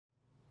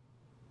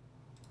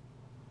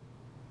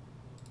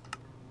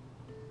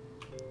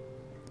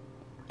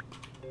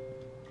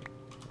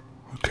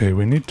Okay,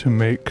 we need to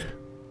make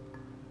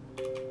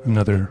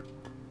another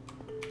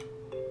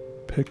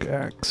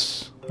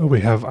pickaxe. Oh,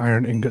 we have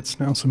iron ingots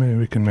now, so maybe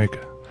we can make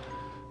an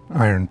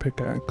iron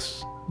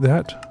pickaxe.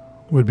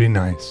 That would be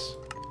nice.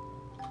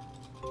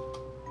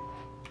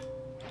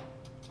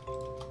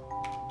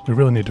 We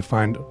really need to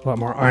find a lot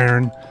more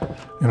iron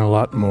and a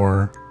lot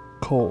more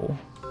coal,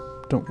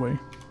 don't we?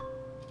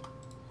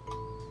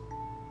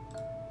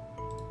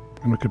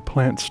 And we could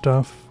plant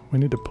stuff. We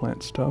need to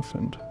plant stuff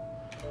and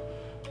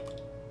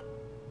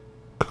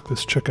cook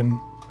this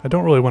chicken. I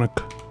don't really want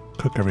to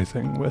cook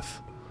everything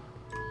with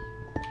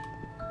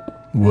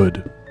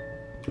wood.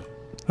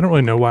 I don't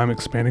really know why I'm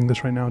expanding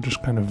this right now,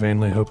 just kind of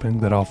vainly hoping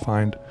that I'll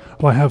find...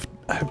 Oh, I have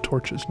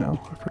torches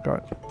now. I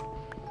forgot.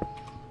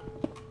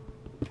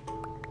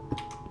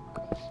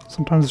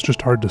 Sometimes it's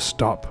just hard to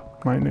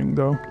stop mining,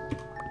 though.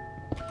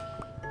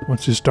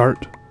 Once you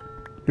start,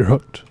 you're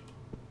hooked.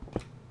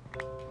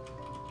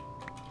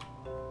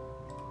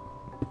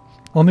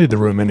 I'll need the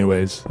room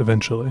anyways,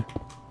 eventually.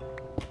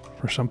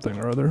 For something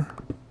or other.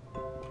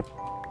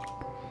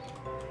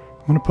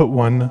 I'm gonna put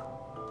one...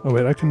 Oh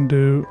wait, I can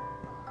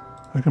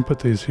put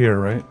these here,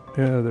 right?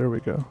 Yeah, there we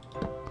go.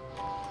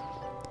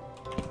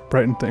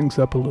 Brighten things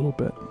up a little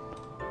bit.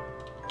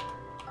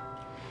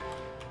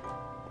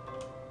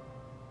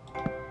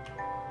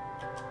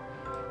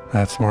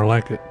 That's more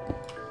like it.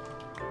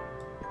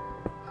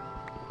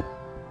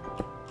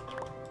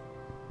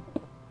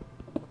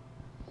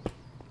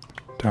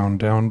 Down,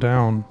 down,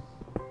 down.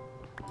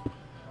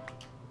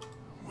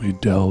 We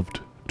delved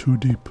too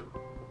deep.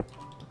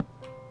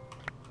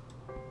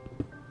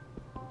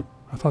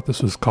 I thought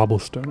this was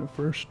cobblestone at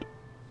first.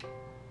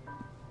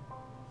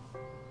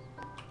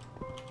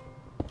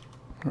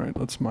 Alright,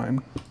 let's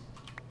mine.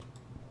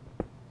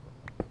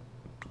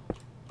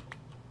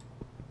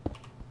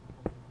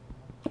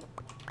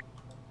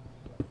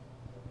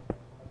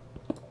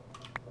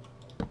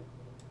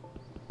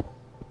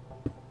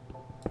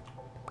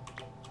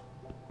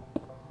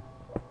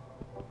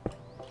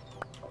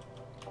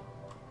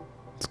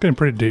 It's getting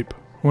pretty deep. I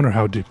wonder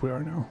how deep we are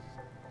now.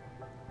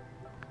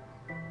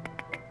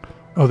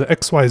 Oh, the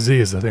XYZ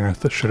is the thing I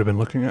should have been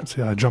looking at.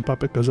 See how I jump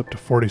up, it goes up to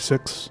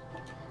 46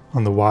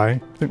 on the Y. I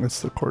think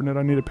that's the coordinate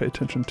I need to pay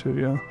attention to,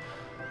 yeah.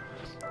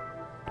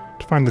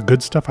 To find the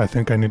good stuff, I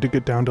think I need to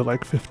get down to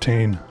like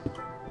 15.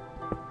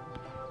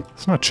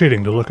 It's not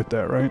cheating to look at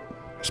that, right?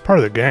 It's part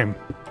of the game.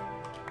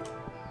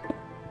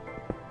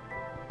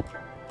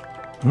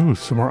 Ooh,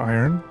 some more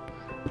iron.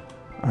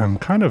 I'm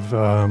kind of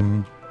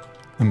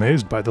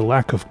amazed by the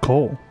lack of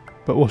coal,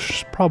 but we'll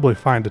probably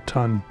find a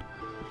ton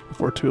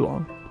before too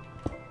long.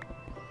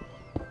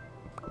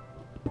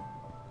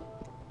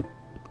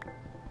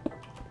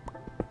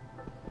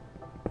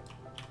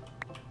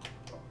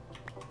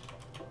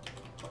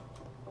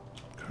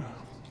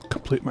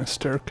 Complete my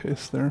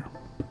staircase there.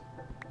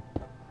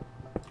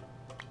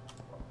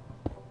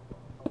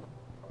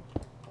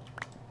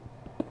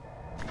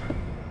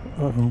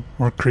 Uh-oh,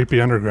 more creepy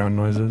underground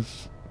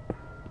noises.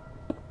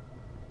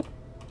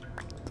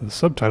 The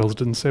subtitles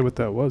didn't say what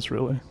that was,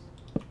 really.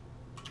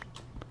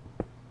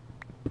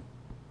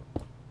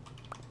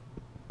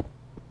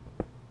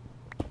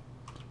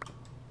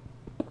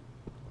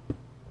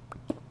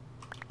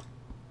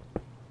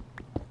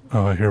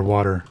 Oh, I hear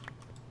water.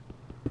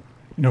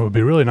 You know, it would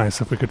be really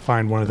nice if we could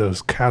find one of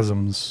those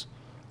chasms.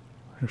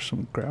 Here's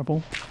some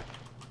gravel.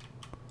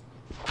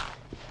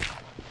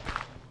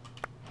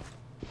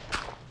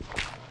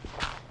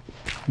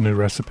 New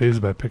recipes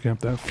by picking up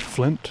that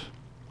flint.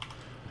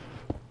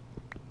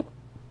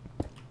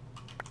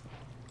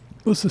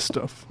 What's this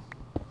stuff?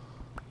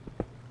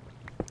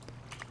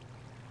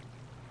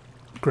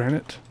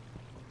 Granite.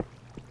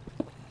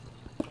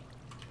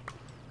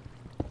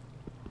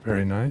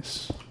 Very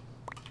nice.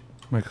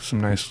 Make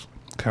some nice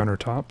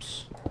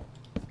countertops.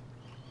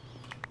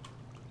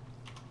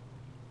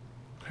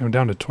 I'm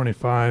down to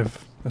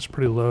 25. That's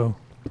pretty low.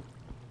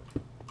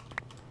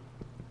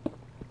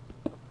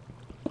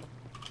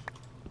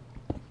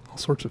 All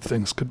sorts of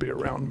things could be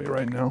around me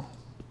right now.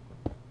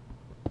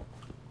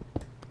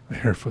 I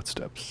hear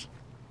footsteps.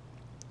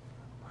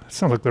 It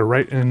sounds like they're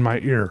right in my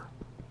ear.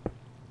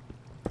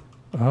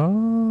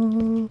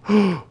 Oh.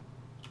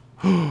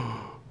 Oh.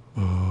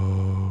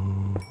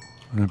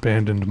 An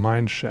abandoned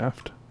mine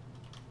shaft.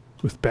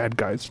 With bad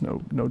guys, no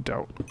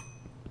doubt.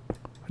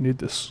 I need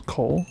this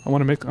coal. I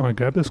want to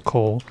grab this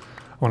coal.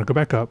 I want to go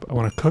back up. I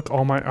want to cook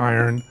all my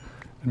iron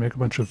and make a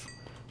bunch of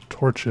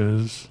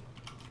torches.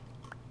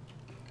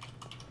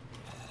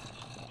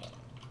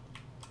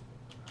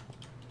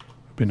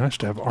 It'd be nice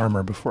to have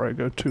armor before I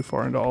go too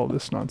far into all of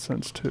this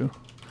nonsense too.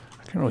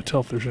 I can't really tell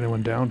if there's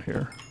anyone down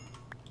here.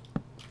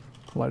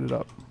 Light it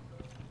up.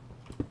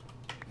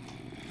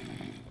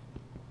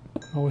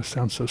 It always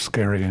sounds so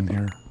scary in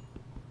here.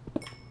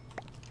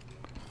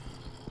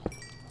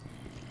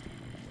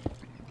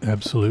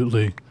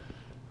 Absolutely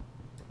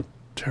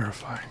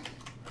terrifying.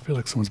 I feel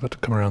like someone's about to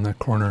come around that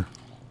corner.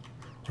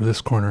 Or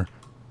this corner.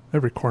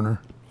 Every corner.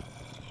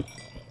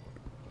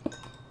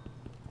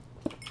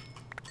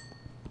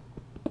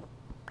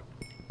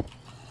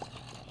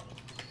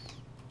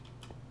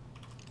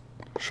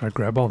 Should I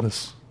grab all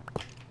this?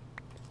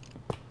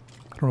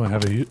 I don't really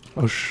have a...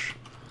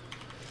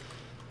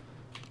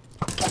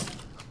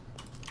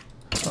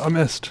 Oh, I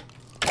missed.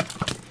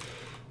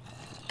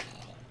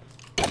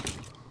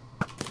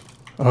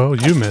 Oh,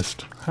 you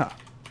missed. Ha.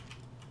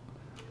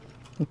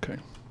 Okay,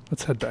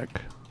 let's head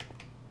back.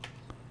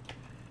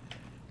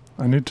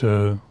 I need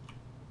to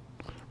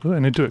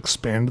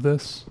expand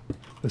this.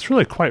 It's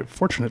really quite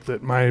fortunate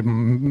that my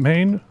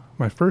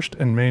first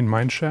and main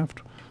mine shaft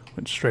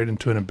went straight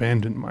into an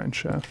abandoned mine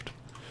shaft.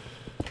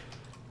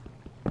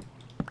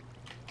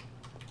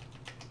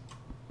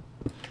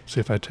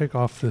 See, if I take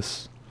off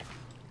this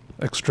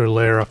extra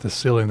layer off the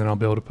ceiling, then I'll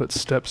be able to put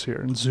steps here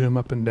and zoom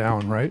up and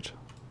down, right?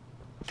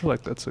 I feel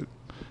like that's I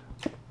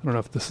don't know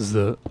if this is I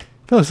feel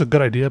like it's a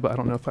good idea, but I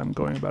don't know if I'm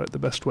going about it the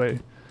best way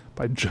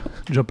by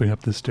jumping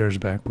up the stairs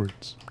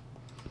backwards.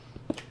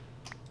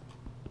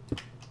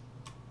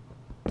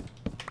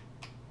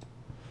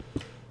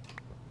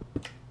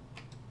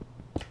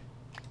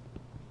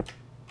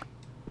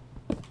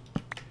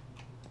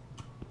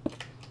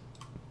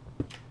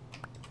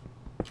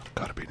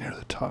 Gotta be near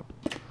the top,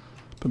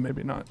 but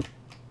maybe not.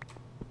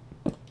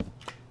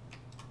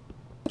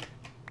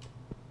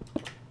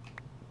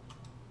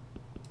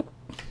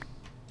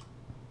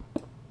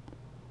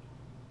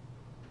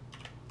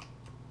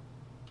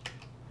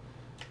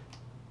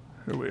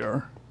 Here we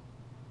are.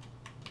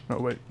 Oh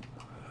wait,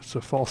 it's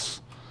a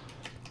false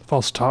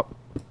top.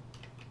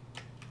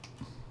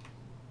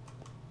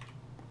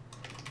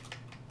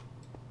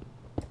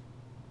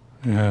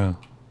 Yeah.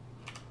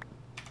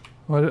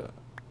 Well,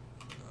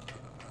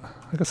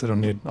 I guess I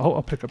don't need...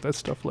 I'll pick up that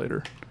stuff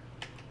later.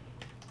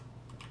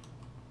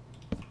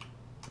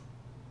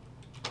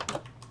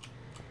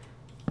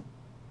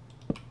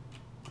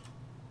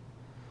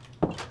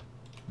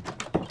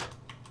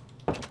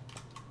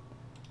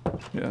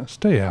 Yeah,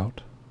 stay out.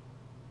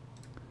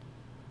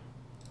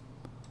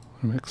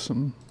 I'll make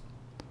some...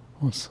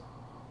 Ooh,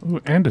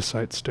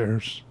 andesite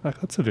stairs.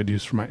 That's a good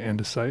use for my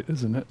andesite,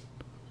 isn't it?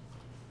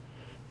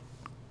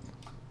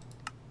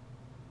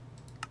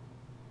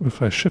 If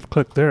I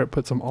shift-click there, it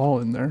puts them all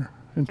in there.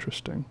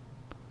 Interesting.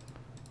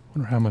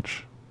 Wonder how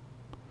much...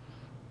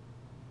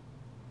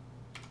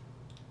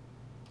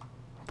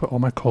 I'll put all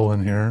my coal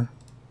in here.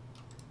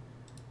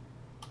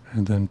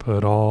 And then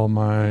put all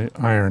my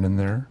iron in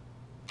there.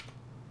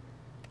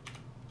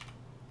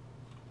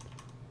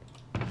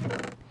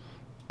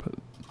 Put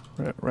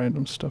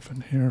random stuff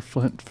in here.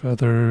 Flint,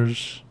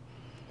 feathers.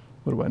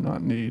 What do I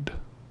not need?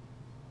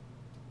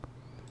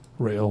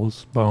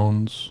 Rails,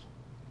 bones.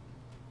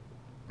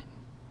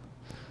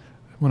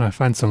 When I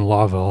find some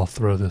lava, I'll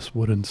throw this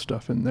wooden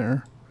stuff in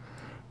there.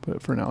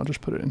 But for now, I'll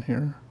just put it in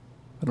here.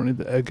 I don't need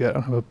the egg yet.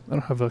 I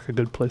don't have like a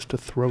good place to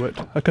throw it.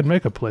 I could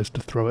make a place to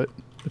throw it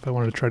if I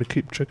wanted to try to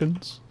keep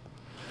chickens.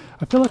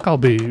 I feel like I'll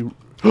be...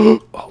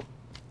 Oh.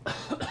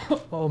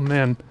 Oh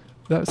man,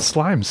 that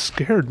slime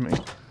scared me.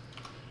 Do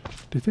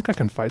you think I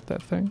can fight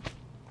that thing?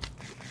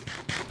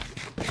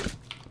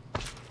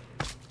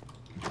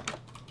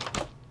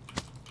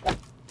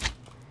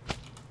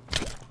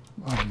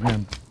 Oh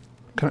man.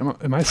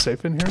 Am I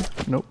safe in here?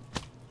 Nope.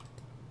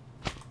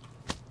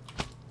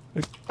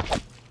 I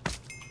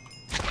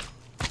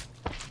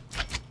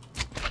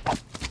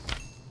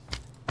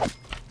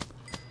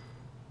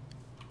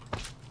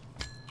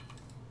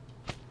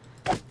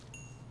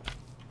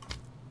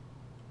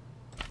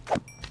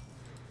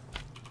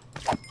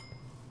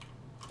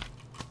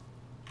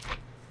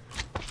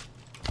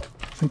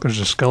think there's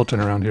a skeleton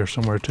around here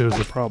somewhere too is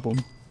the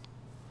problem.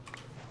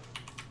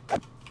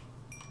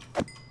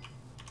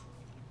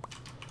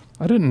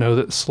 I didn't know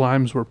that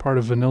slimes were part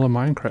of vanilla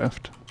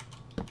Minecraft.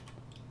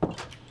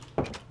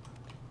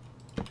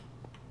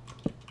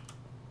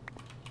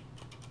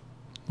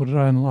 What did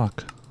I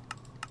unlock?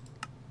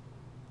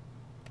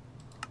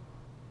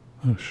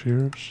 Oh,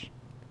 shears.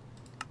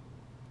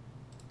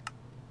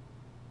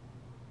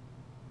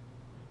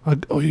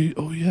 Oh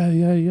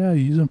yeah,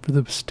 use them for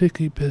the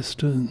sticky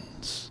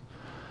pistons.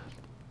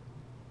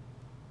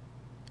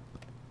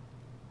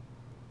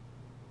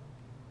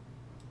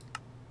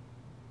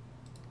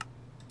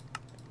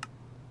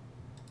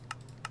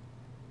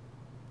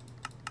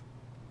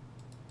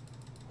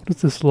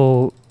 What's this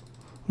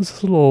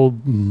little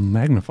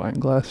magnifying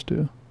glass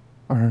do?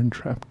 Iron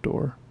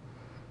trapdoor.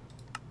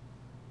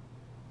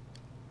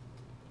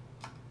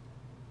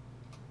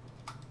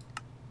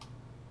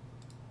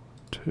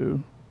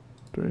 Two,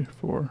 3,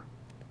 4,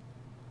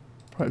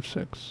 5,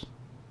 6.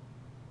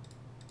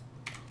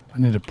 I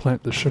need to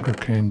plant the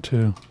sugarcane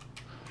too.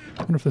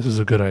 I wonder if this is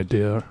a good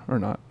idea or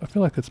not. I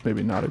feel like it's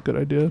maybe not a good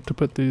idea to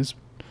put these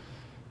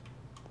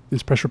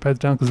pressure pads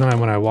down, because then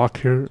when I walk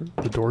here,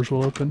 the doors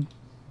will open.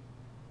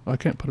 I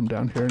can't put them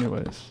down here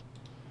anyways.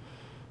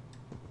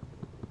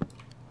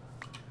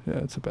 Yeah,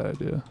 it's a bad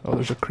idea. Oh,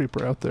 there's a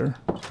creeper out there.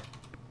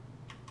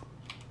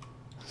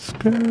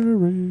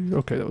 Scary.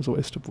 Okay, that was a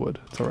waste of wood.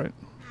 It's alright.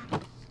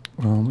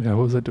 Yeah,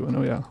 what was I doing?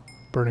 Oh yeah,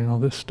 burning all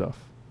this stuff.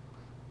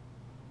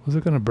 Was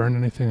it going to burn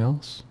anything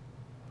else?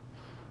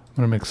 I'm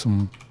going to make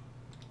some...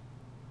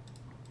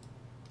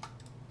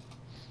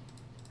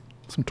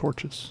 some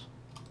torches.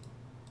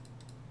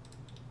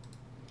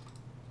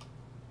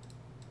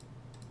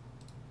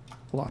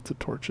 Lots of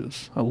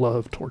torches. I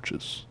love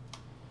torches.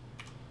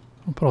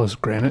 I'll put all this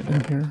granite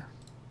in here.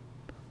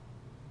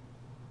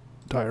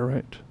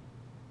 Diorite.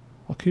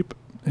 I'll keep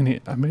any...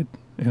 I made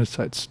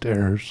andesite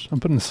stairs. I'm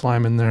putting the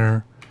slime in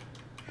there.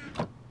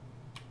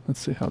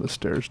 Let's see how the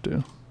stairs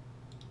do.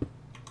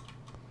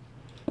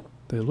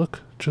 They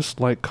look just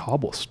like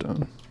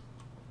cobblestone.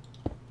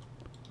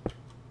 I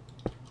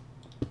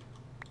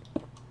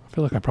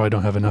feel like I probably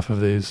don't have enough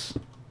of these.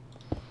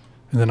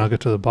 And then I'll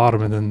get to the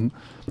bottom, and then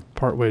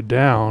partway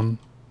down,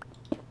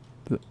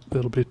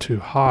 it'll be too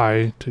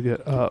high to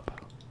get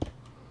up.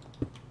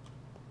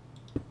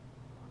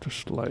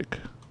 Just like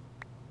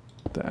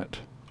that.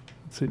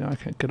 See, now I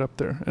can't get up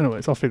there.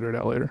 Anyways, I'll figure it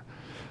out later.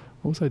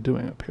 What was I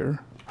doing up here?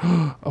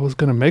 I was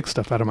going to make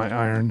stuff out of my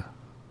iron.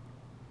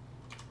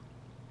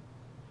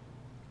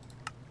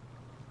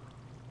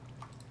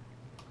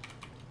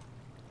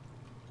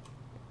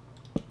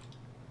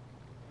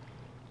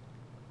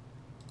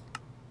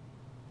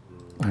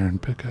 Iron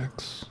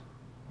pickaxe.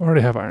 I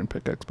already have iron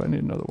pickaxe, but I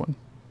need another one.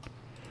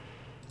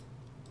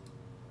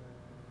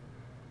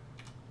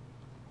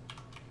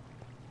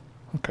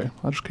 Okay,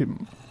 I'll just keep...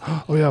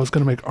 Oh yeah, I was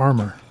going to make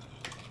armor.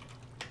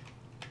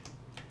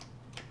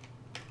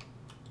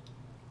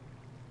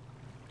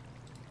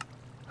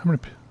 How many...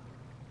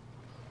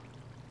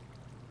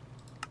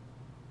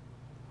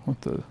 I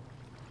want the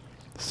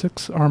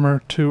 6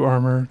 armor, 2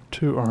 armor,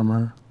 2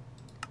 armor.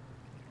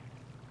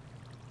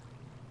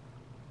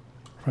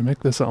 If I make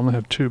this, I only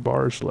have 2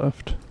 bars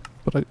left.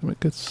 But I can make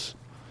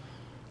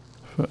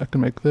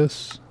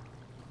this.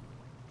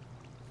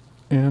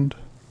 And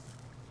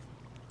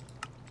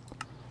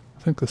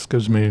I think this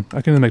gives me...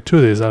 I can make 2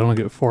 of these. I only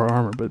get 4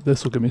 armor, but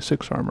this will give me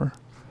 6 armor.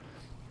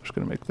 I'm just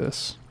going to make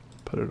this.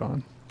 Put it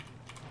on.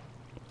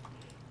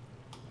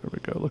 There we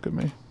go. Look at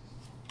me.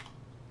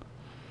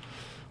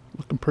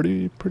 Looking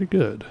pretty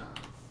good.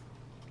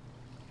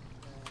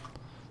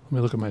 Let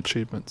me look at my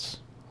achievements.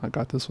 I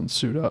got this one,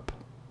 suit up.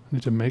 I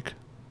need to make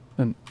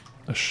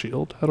a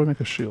shield. How do I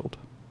make a shield?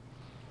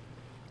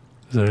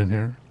 Is that in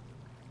here?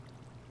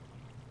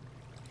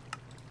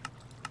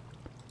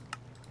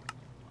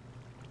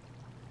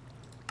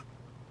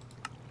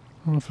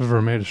 I don't know if I've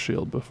ever made a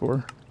shield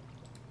before.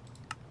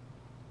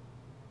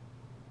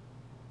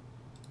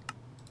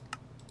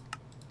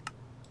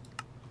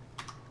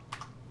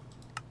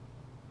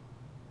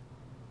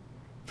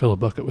 Fill a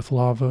bucket with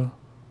lava.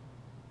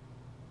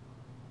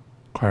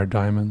 Acquire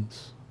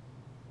diamonds.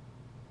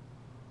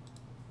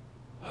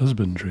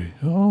 Husbandry.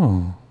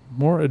 Oh,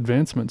 more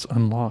advancements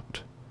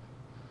unlocked.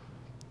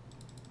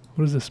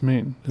 What does this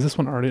mean? Is this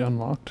one already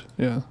unlocked?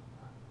 Yeah.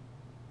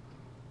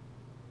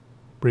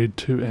 Breed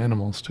 2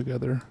 animals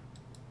together.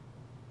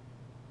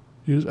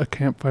 Use a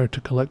campfire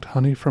to collect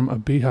honey from a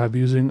beehive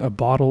using a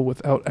bottle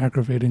without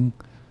aggravating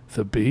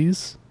the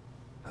bees?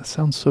 That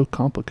sounds so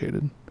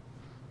complicated.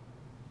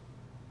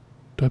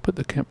 Do I put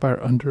the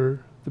campfire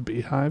under the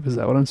beehive? Is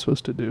that what I'm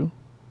supposed to do?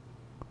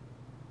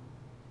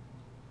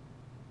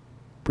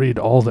 Breed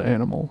all the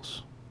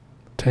animals.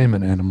 Tame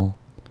an animal.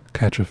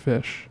 Catch a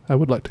fish. I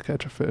would like to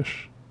catch a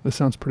fish. This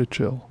sounds pretty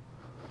chill.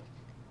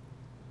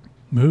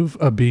 Move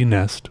a bee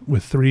nest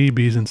with 3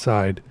 bees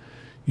inside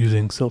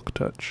using silk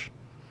touch.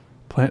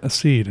 Plant a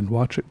seed and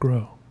watch it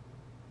grow.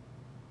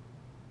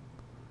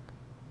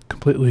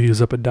 Completely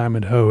use up a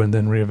diamond hoe and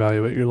then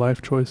reevaluate your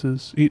life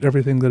choices. Eat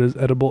everything that is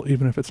edible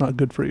even if it's not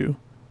good for you.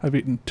 I've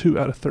eaten 2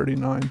 out of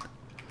 39. Let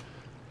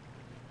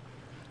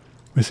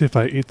me see if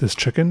I eat this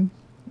chicken,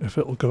 if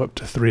it will go up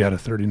to 3 out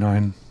of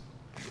 39.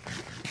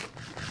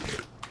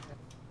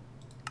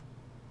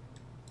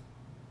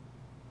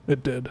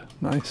 It did.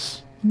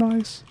 Nice.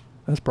 Nice.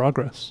 That's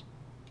progress.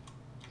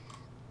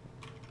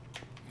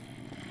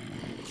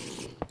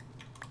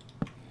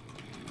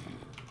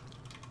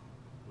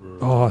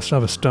 Oh, I still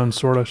have a stone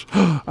sword.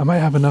 I might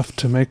have enough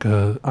to make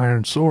an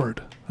iron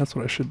sword. That's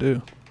what I should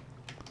do.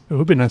 It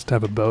would be nice to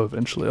have a bow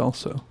eventually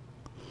also.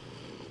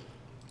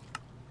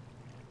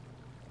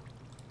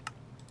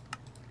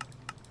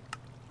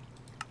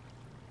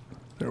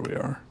 There we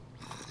are.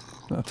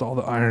 That's all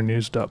the iron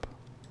used up.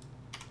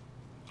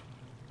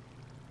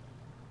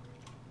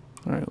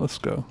 Alright, let's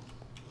go.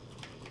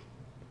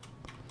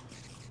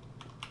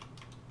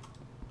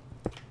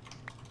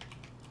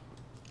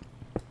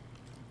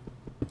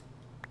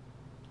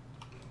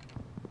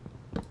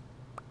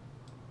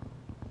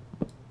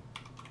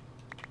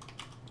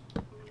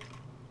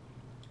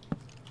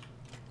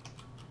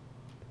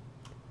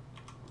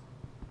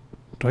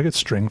 Do I get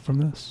string from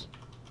this?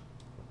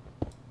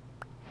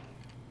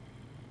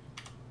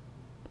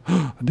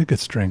 I did get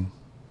string.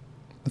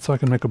 That's how I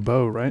can make a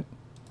bow, right?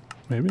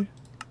 Maybe?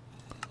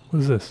 What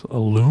is this? A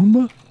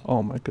loom?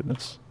 Oh my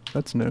goodness.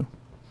 That's new.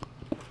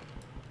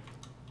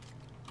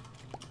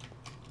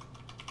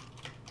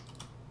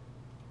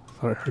 I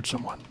thought I heard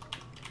someone.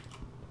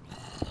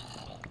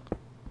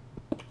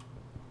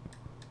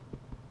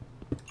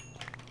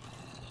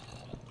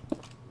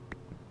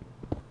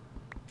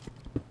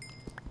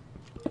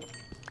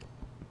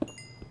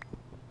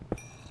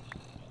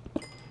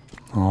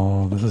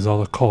 this is all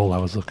the coal I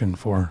was looking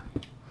for.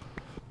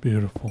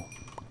 Beautiful.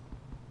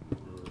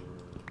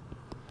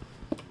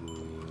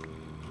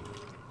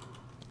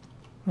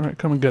 Alright,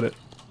 come and get it.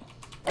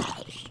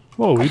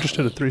 Whoa, we just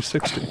hit a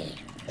 360.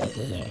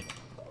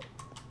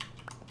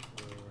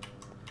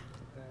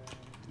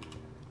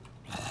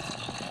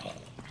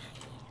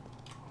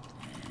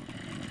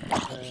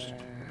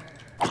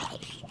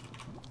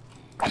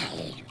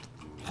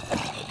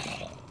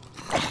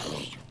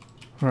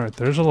 Alright,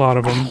 there's a lot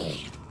of them.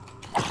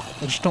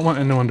 I just don't want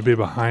anyone to be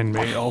behind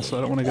me. Also,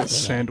 I don't want to get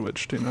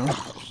sandwiched, you know?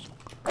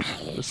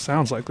 It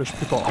sounds like there's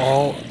people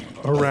all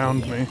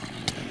around me.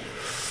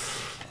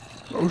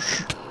 Oh,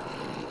 shit.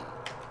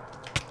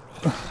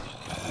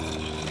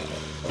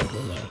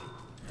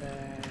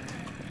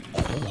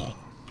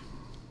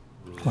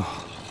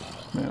 Oh,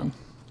 man.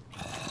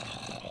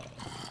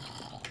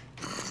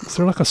 Is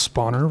there like a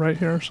spawner right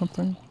here or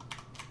something?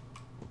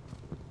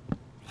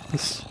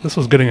 This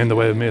was getting in the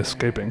way of me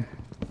escaping.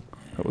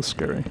 That was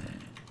scary.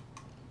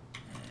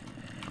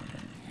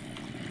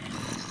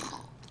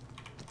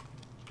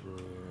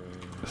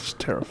 This is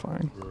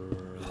terrifying.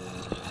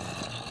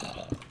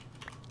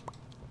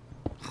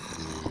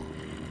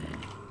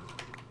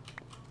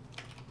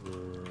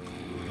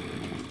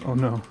 Oh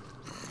no.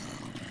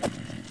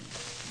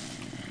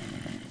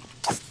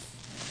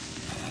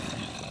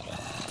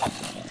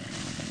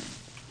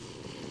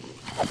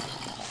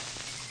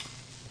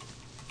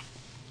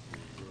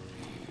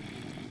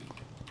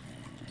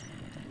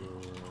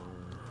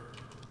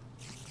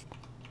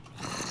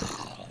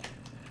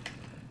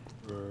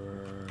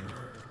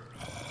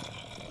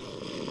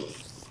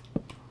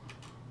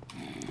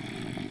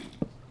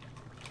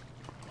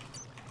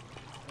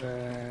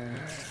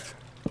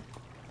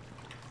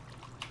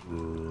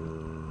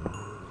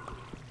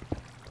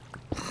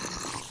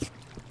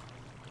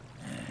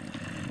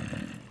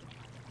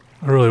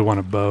 I really want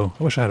a bow.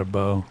 I wish I had a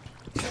bow.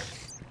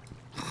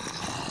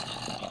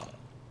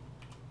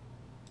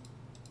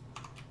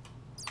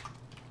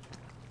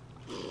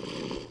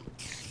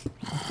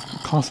 I'm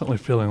constantly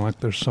feeling like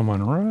there's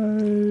someone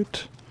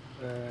right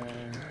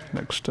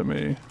next to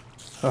me.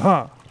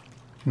 Aha!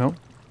 Nope.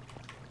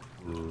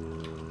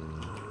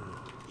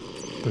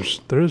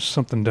 There is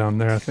something down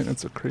there. I think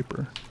it's a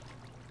creeper.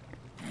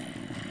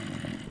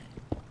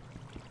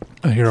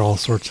 I hear all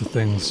sorts of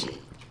things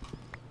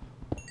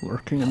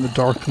lurking in the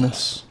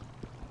darkness.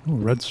 Oh,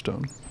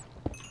 redstone.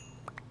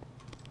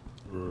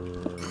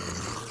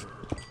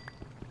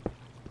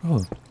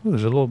 Oh,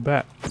 there's a little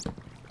bat. I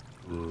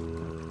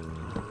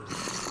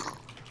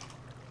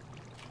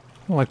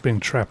don't like being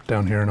trapped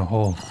down here in a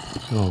hole. I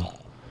feel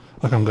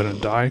like I'm gonna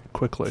die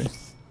quickly.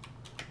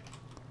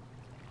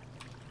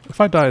 If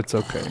I die, it's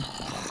okay.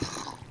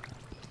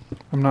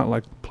 I'm not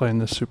like playing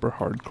this super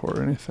hardcore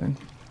or anything.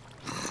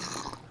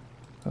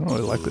 I don't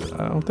really like it.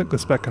 I don't think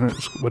this mechanic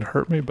would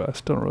hurt me, but I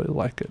still don't really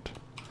like it.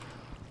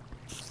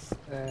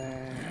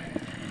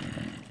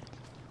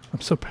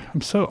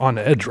 I'm so on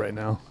edge right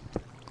now.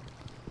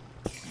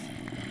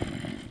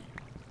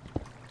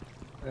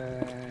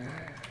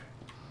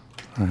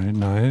 Alright,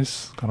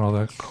 nice. Got all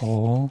that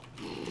coal.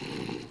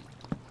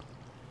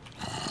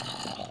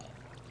 I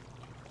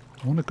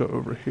want to go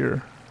over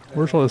here.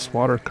 Where's all this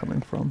water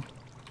coming from?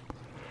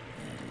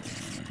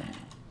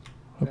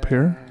 Up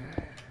here?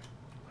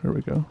 Here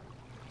we go.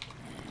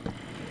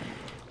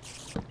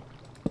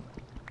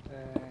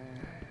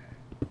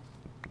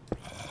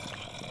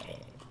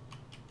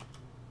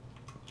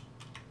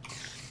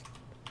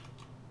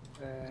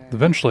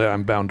 Eventually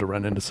I'm bound to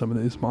run into some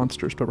of these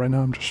monsters, but right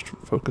now I'm just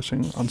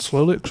focusing on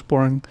slowly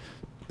exploring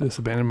this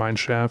abandoned mine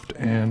shaft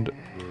and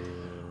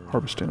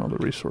harvesting all the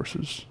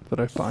resources that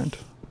I find.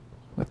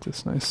 Like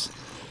this nice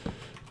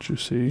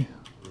juicy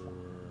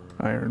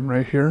iron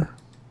right here.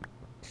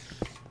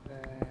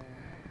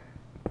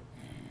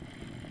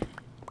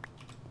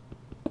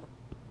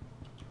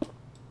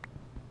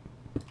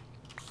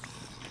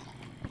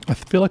 I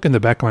feel like in the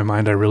back of my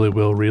mind I really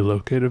will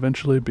relocate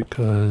eventually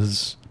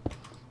because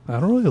I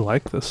don't really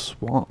like this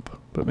swamp,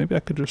 but maybe I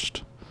could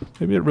just,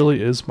 maybe it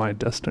really is my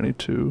destiny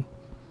to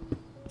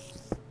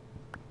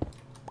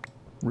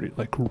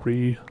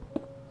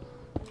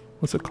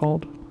what's it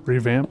called?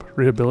 Revamp?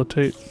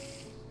 Rehabilitate?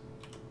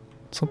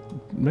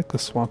 Make the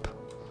swamp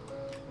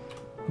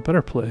a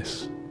better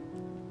place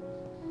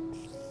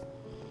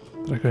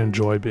that I can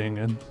enjoy being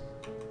in.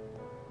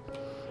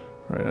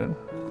 Right in.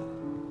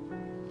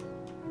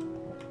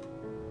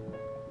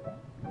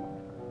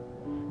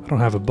 I don't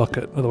have a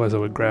bucket, otherwise I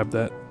would grab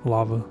that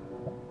lava.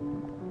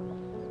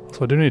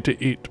 So I do need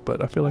to eat,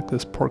 but I feel like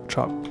this pork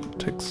chop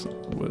takes... I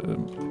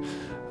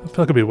feel like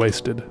it'd be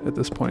wasted at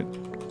this point.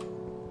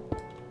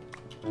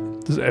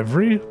 Does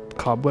every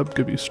cobweb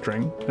give you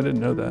string? I didn't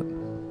know that.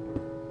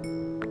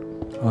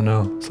 Oh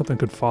no, something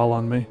could fall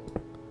on me.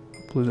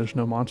 Hopefully there's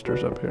no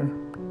monsters up here.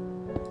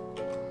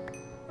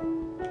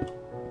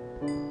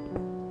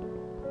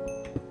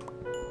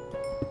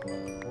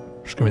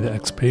 Just give me the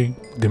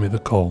XP, give me the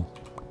coal.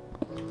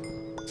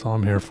 That's all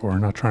I'm here for,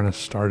 not trying to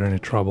start any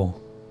trouble.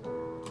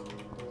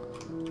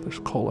 There's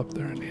coal up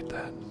there, I need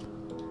that.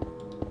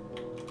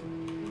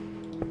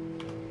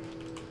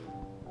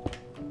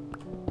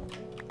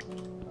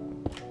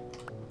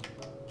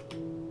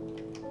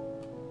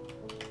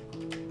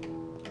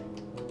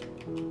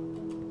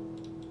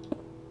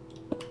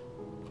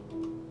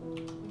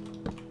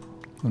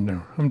 Oh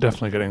no, I'm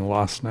definitely getting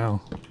lost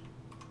now.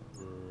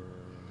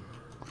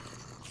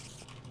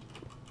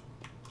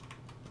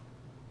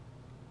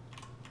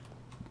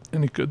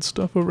 Any good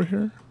stuff over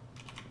here?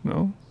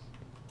 No?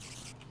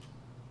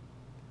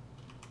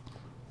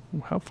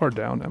 How far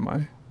down am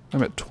I?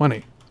 I'm at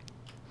 20.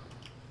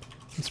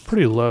 It's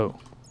pretty low.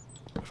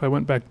 If I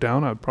went back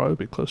down, I'd probably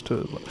be close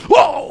to...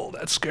 Whoa!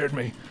 That scared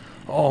me.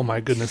 Oh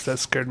my goodness, that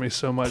scared me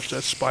so much.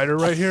 That spider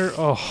right here,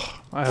 oh,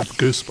 I have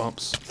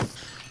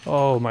goosebumps.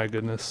 Oh my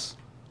goodness.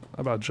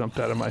 I about jumped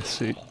out of my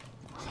seat.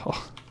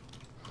 Oh.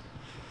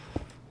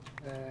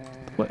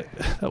 What?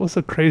 That was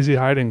a crazy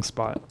hiding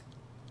spot.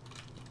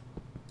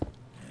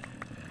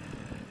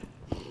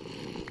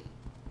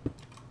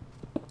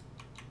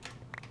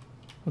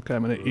 Okay,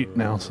 I'm gonna eat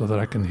now so that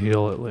I can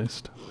heal at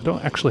least. I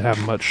don't actually have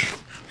much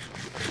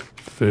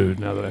food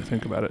now that I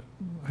think about it.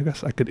 I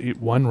guess I could eat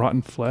one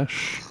rotten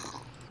flesh.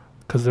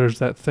 Because there's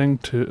that thing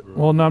to...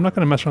 Well, no, I'm not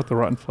going to mess around with the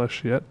rotten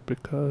flesh yet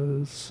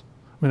because...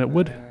 I mean, it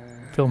would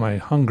fill my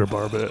hunger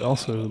bar, but it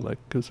also, like,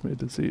 gives me a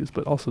disease.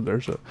 But also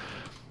there's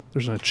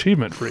an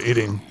achievement for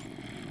eating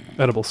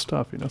edible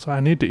stuff, you know. So I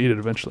need to eat it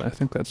eventually. I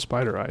think that's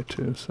spider eye,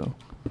 too, so...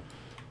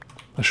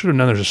 I should have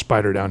known there's a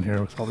spider down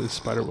here with all these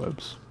spider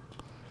webs.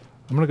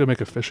 I'm going to go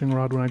make a fishing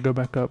rod when I go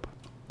back up.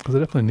 Because I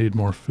definitely need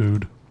more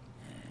food.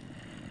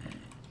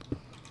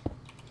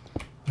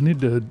 I need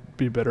to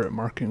be better at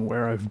marking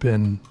where I've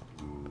been...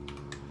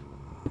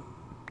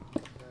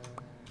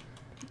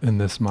 in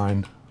this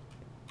mine.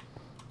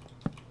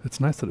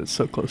 It's nice that it's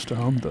so close to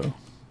home though.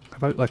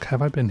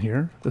 Have I been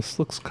here? This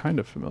looks kind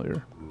of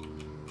familiar.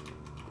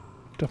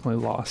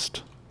 Definitely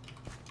lost.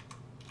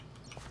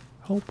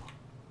 Help.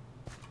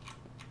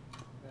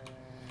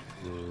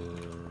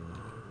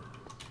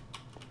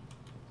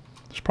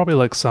 There's probably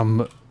like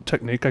some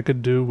technique I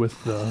could do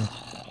with the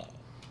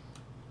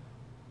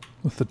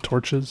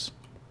torches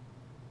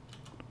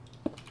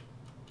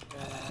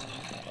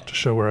to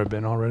show where I've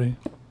been already.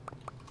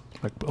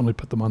 Like only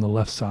put them on the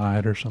left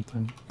side or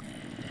something.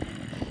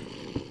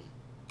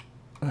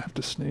 I have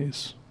to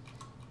sneeze.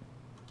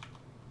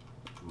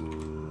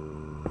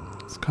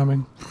 It's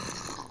coming.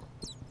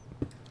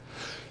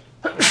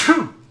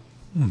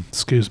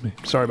 Excuse me.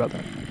 Sorry about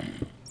that.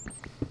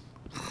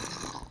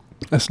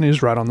 I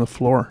sneezed right on the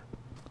floor.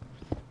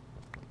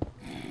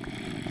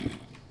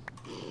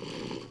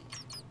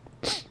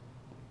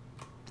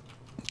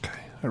 Okay,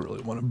 I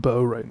really want a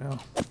bow right now.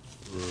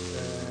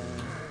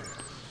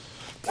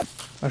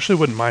 I actually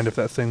wouldn't mind if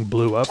that thing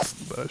blew up,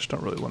 but I just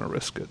don't really want to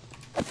risk it.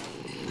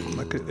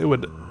 Like it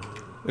would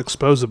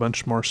expose a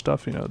bunch more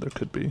stuff, you know, there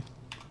could be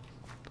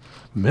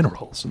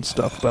minerals and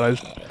stuff, but I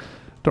just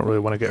don't really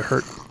want to get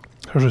hurt,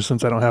 especially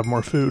since I don't have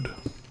more food.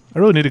 I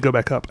really need to go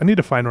back up. I need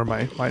to find where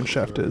my mine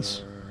shaft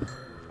is.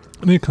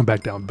 I need to come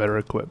back down better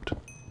equipped.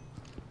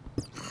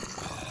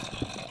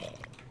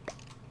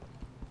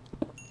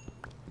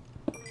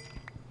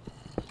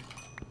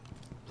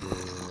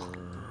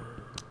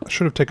 I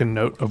should have taken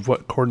note of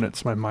what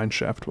coordinates my mine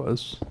shaft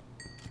was.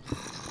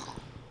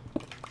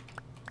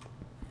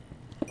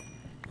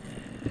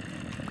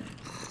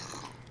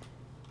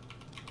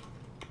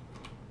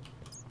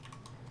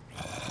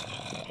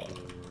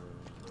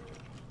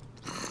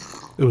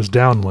 It was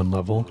down one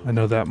level, I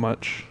know that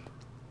much.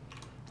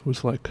 It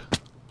was like...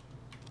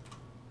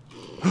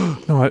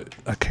 No,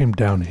 I came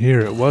down here,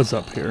 it was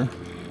up here.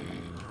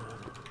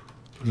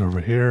 It was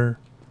over here.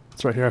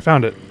 It's right here, I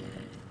found it.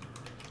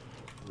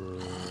 I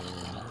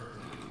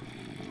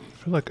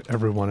feel like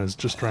everyone is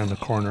just around the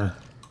corner.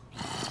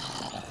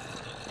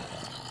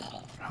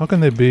 How can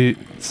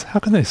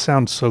they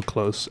sound so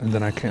close and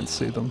then I can't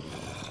see them?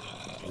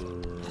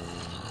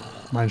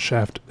 Mine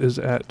shaft is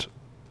at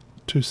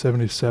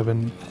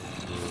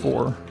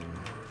 277.4.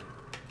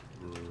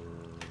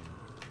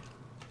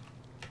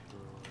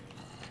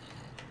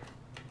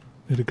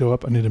 Need to go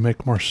up, I need to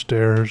make more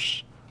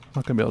stairs. I'm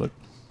not gonna be able to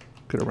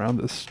get around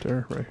this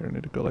stair right here. I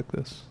need to go like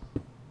this.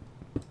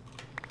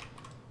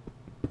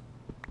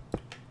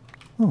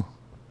 Oh,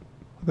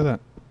 look at that.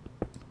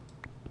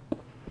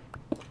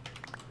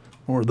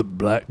 More of the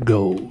black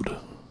gold.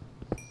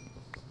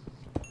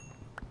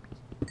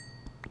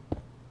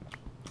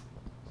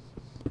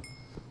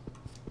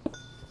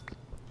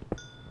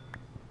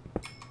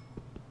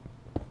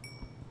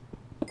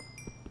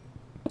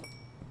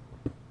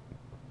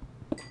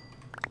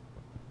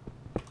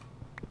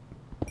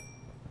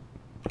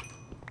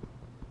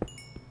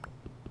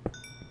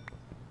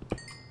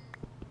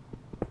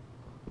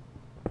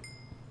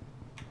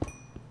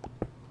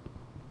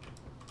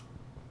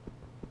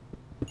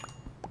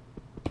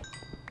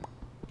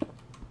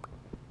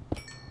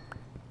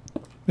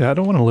 Yeah, I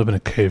don't want to live in a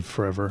cave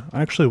forever.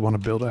 I actually want to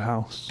build a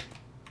house.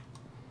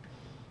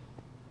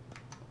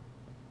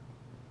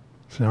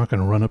 So now I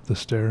can run up the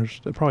stairs.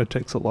 It probably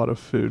takes a lot of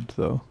food,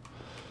 though.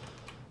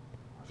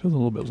 It feels a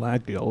little bit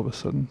laggy all of a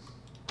sudden.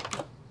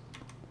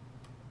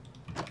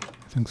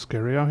 Anything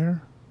scary out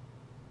here?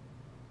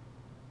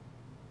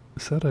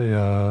 Is that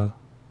a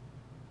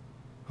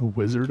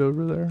wizard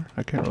over there?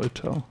 I can't really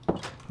tell. I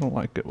don't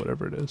like it,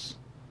 whatever it is.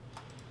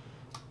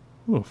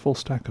 Ooh, a full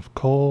stack of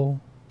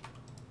coal.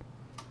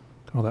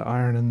 Got all that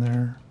iron in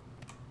there.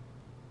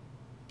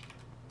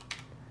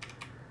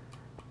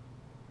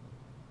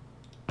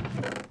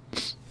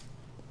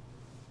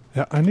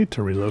 Yeah, I need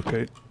to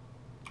relocate.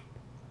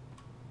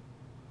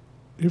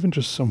 Even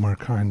just somewhere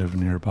kind of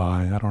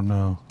nearby, I don't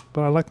know.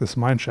 But I like this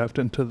mine shaft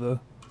into the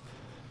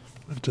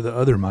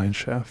other mine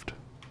shaft.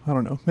 I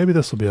don't know. Maybe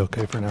this will be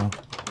okay for now.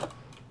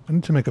 I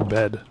need to make a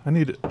bed. I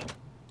need it.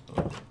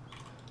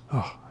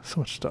 Oh,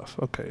 so much stuff.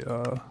 Okay,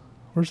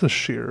 where's the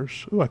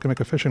shears? Ooh, I can make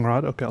a fishing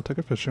rod. Okay, I'll take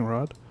a fishing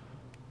rod.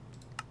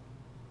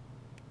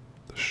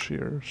 The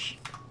shears.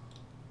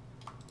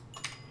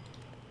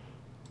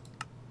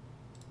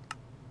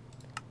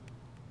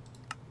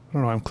 I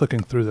don't know, I'm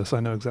clicking through this.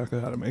 I know exactly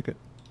how to make it.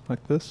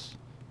 Like this.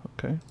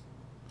 Okay.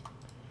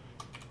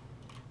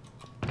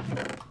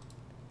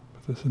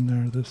 Put this in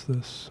there,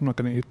 this. I'm not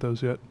going to eat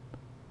those yet.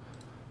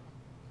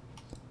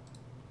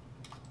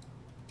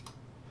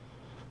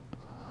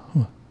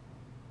 Huh.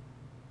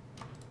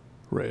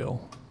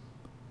 Rail.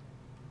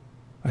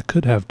 I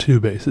could have two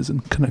bases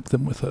and connect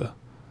them with a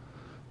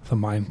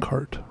mine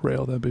cart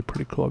rail. That'd be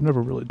pretty cool. I've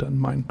never really done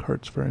mine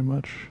carts very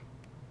much.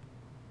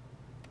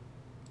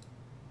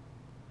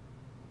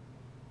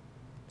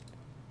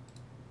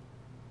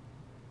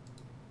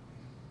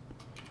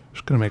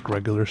 Just gonna make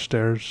regular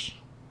stairs.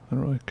 I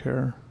don't really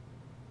care.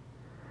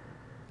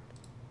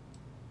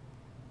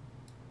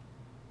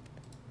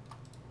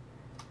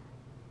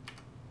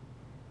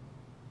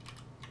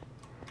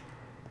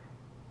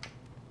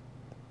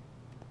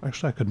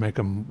 Actually, I could make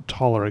them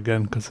taller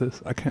again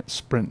because I can't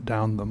sprint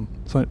down them.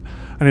 So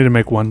I need to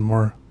make one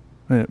more,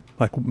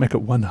 like make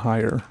it one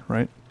higher,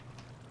 right?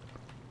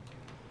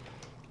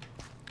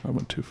 I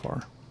went too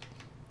far.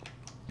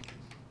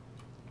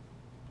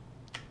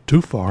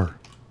 Too far.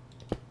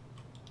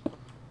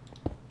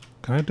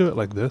 Can I do it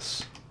like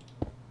this?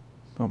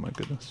 Oh my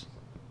goodness.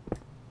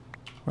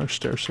 Why are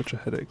stairs such a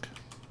headache?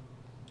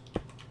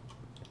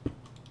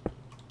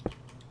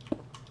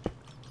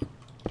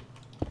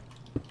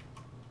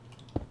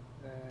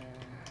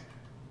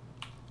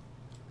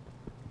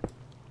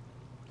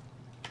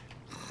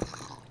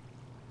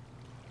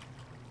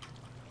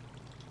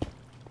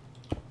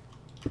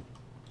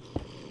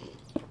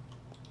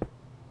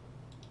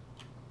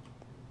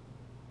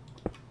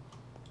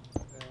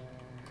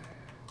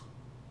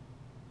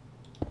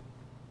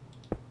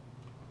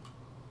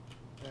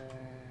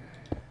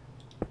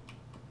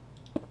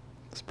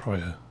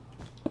 Probably a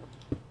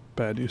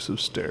bad use of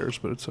stairs,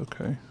 but it's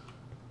okay.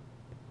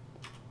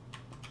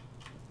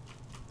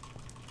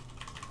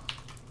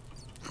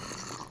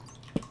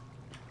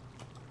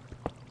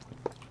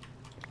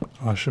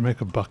 Oh, I should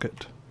make a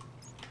bucket.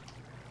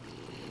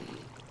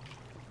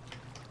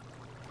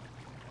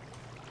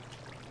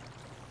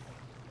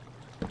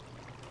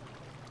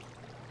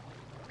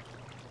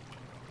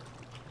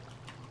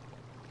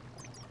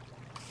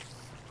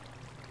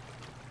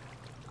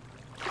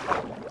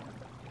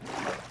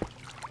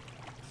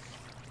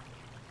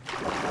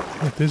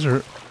 Look, these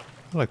are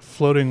like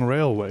floating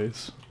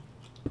railways.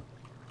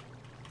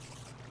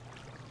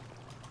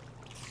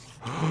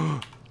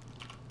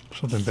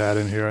 Something bad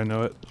in here, I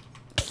know it.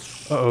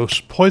 Uh-oh,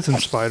 poison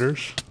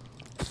spiders.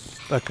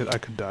 I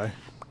could die.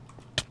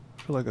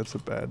 I feel like that's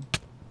bad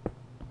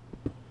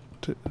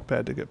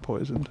to get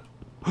poisoned.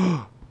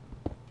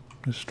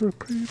 Mr.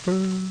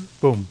 Creeper.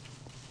 Boom.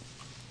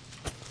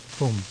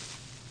 Boom.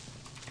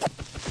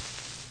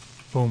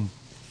 Boom.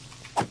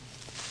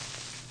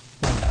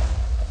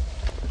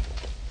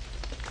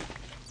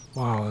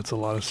 Wow, that's a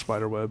lot of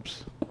spider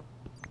webs.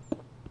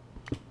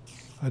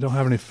 I don't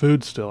have any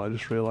food still, I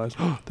just realized.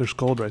 Oh, there's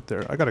gold right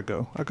there. I gotta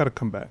go. I gotta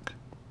come back.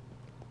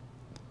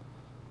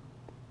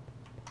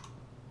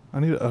 I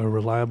need a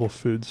reliable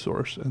food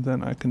source, and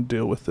then I can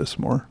deal with this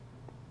more.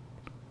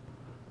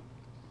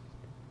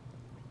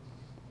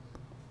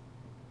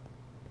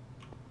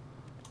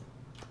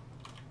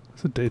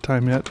 Is it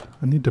daytime yet?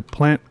 I need to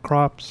plant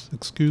crops.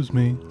 Excuse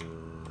me.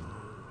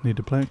 Need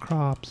to plant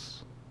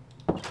crops.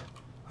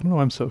 I don't know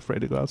why I'm so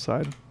afraid to go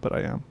outside, but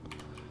I am.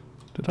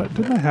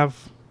 Didn't I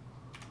have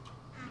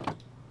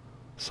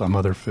some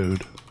other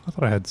food? I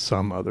thought I had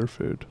some other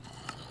food.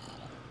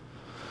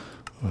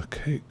 A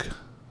cake.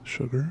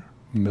 Sugar.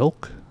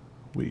 Milk.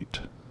 Wheat.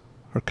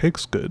 Our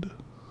cake's good.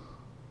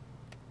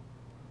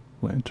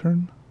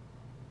 Lantern.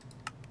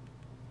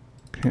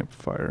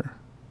 Campfire.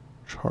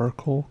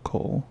 Charcoal.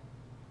 Coal.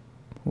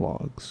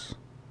 Logs.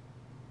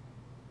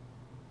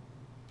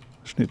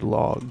 Just need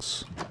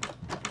logs.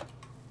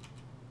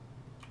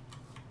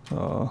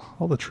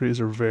 All the trees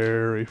are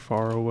very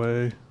far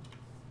away.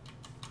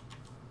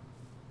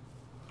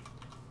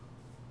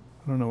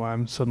 I don't know why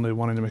I'm suddenly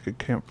wanting to make a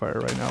campfire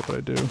right now, but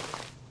I do.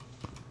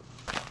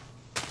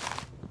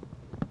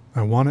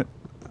 I want it.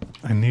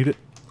 I need it.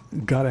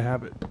 Gotta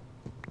have it.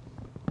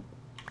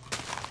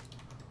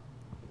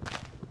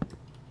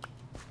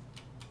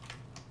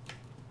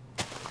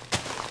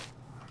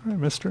 Alright,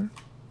 mister. You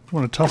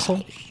want to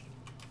tussle?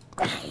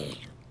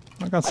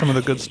 I got some of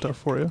the good stuff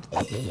for you.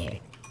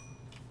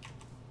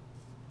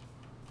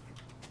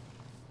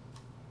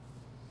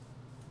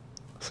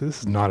 See,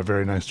 this is not a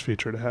very nice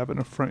feature to have in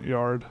a front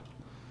yard.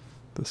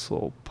 This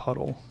little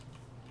puddle.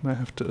 I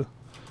have to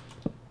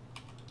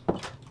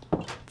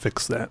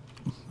fix that.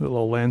 The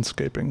little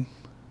landscaping.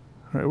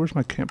 Alright, where's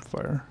my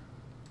campfire?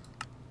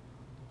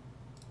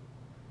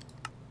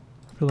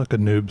 I feel like a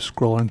noob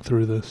scrolling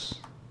through this.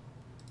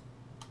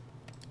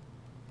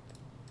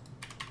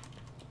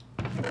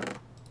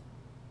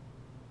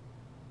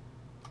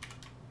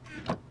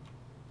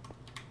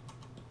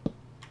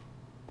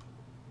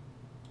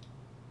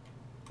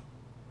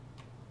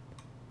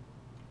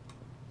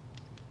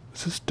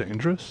 Is this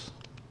dangerous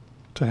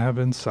to have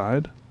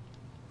inside?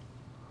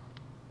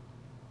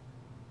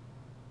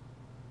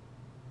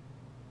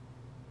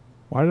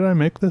 Why did I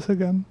make this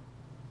again?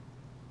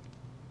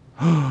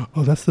 Oh,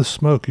 that's the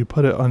smoke. You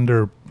put it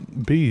under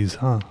bees,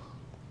 huh?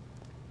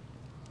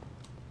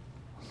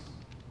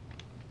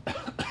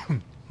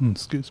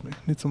 Excuse me.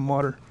 Need some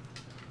water.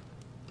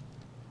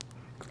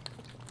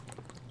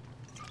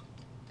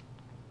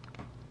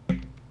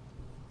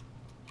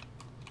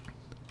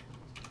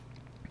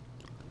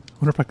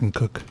 Wonder if I can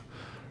cook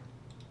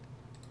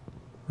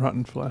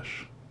rotten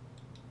flesh.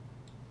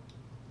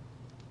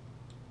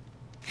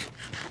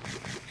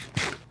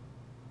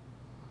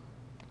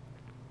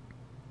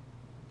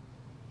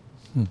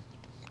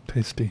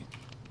 Tasty.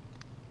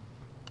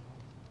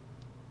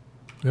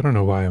 I don't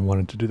know why I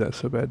wanted to do that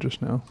so bad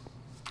just now.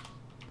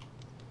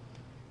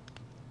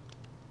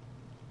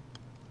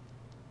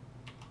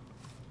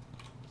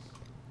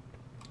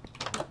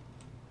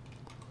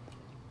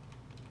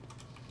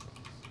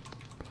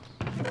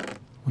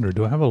 Wonder,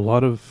 do I have a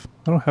lot of...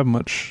 I don't have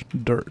much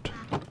dirt.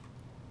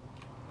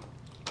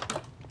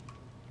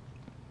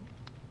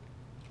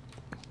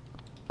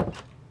 What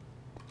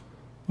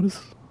is...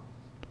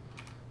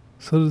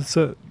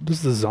 So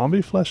does the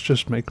zombie flesh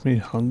just make me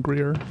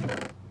hungrier?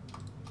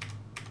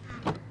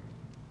 What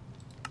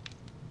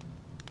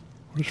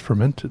does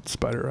fermented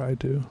spider eye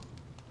do?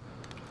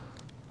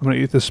 I'm gonna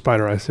eat this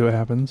spider eye, see what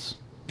happens.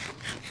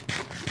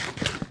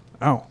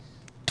 Ow.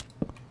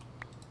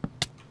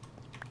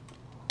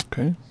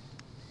 Okay.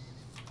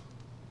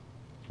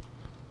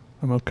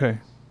 I'm okay.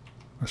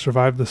 I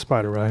survived the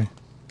spider eye.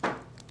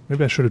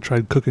 Maybe I should have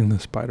tried cooking the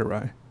spider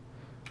eye.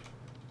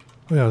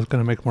 Oh yeah, I was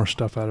gonna make more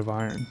stuff out of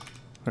iron.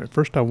 Alright,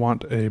 first I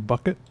want a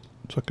bucket,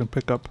 so I can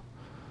pick up...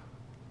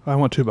 I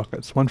want 2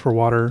 buckets. One for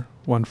water,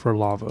 one for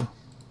lava.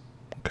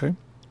 Okay.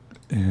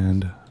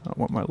 And I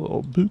want my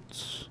little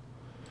boots.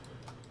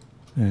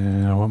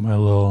 And I want my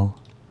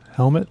little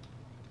helmet.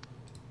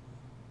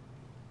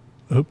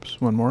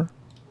 Oops, one more.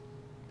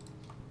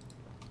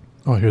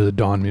 Oh, I hear the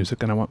dawn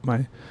music, and I want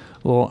my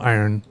little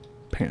iron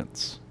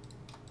pants.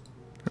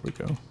 There we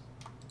go.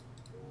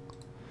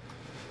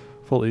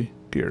 Fully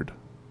geared.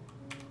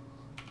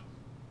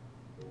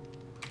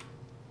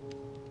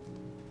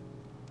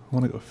 I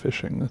want to go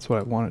fishing. That's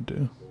what I want to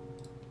do.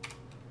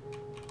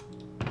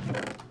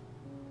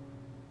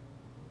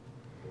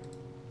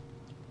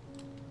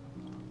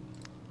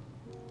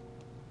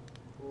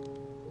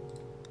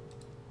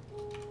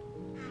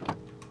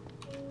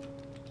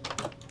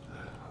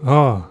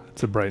 Oh,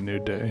 it's a bright new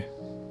day.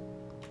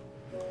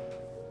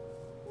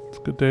 It's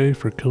a good day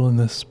for killing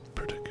this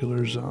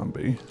particular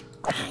zombie.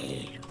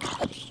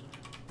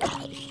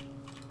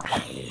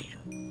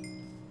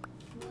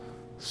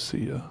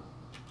 See ya.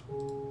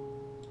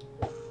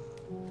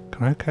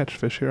 Can I catch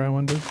fish here, I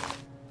wonder?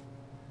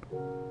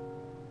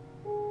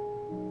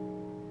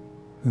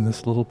 In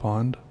this little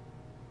pond?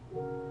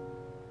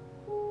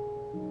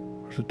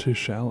 Or is it too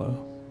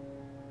shallow?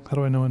 How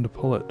do I know when to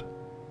pull it?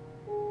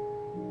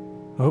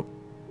 Oh.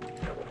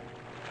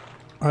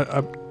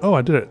 Oh,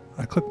 I did it.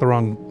 I clicked the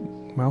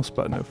wrong mouse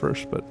button at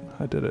first, but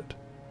I did it.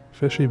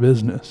 Fishy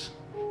business.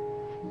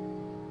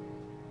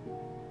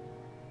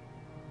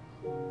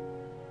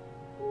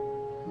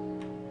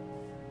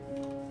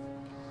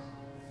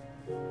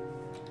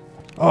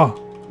 Oh,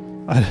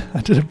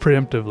 I did it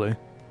preemptively.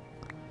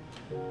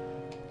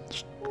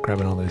 Just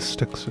grabbing all these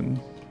sticks and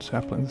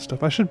saplings and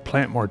stuff. I should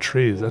plant more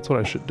trees. That's what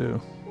I should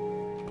do.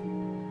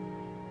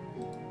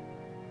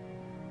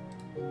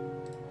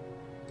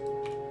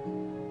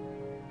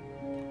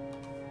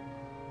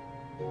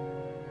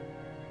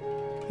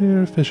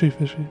 Here, fishy,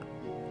 fishy.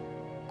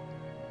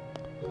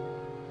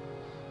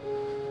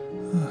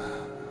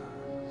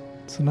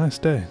 It's a nice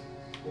day.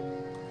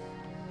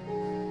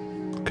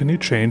 Can you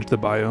change the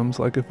biomes?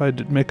 Like, if I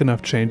make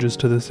enough changes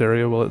to this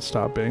area, will it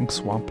stop being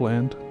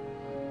swampland?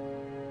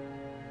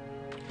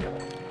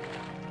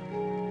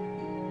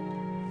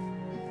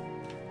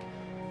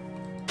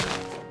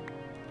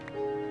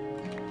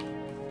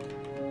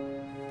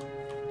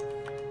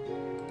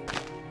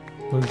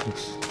 What is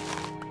this?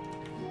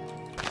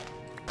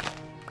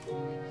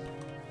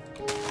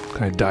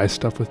 Can I dye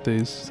stuff with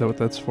these? Is that what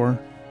that's for?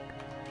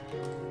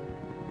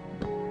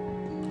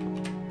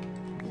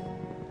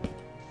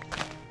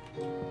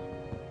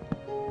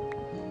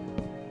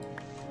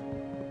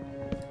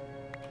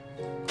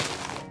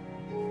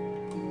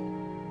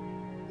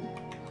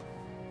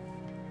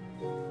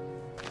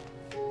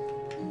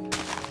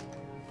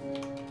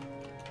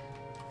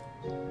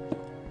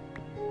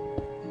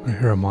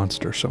 hear a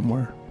monster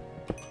somewhere.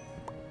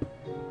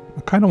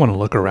 I kind of want to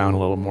look around a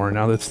little more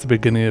now that it's the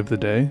beginning of the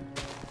day.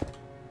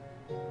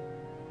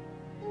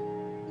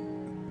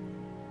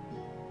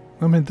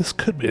 I mean, this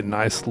could be a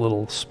nice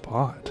little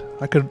spot.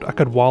 I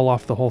could wall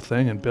off the whole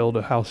thing and build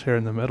a house here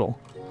in the middle.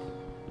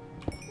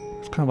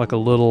 It's kind of like a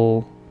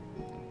little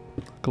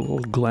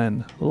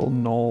glen, a little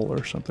knoll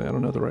or something. I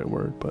don't know the right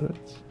word, but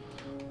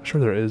I'm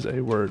sure there is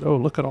a word. Oh,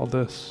 look at all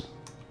this.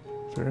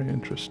 Very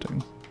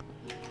interesting.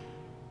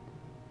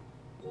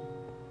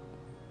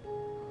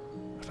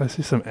 If I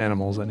see some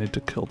animals, I need to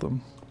kill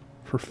them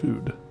for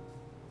food.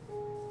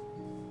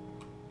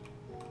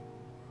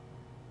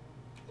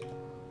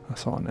 I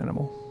saw an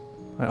animal.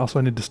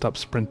 I need to stop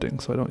sprinting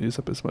so I don't use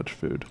up as much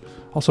food.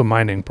 Also,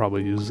 mining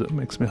probably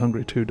makes me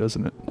hungry too,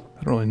 doesn't it?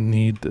 I don't really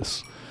need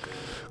this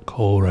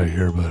coal right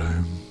here, but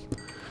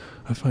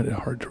I find it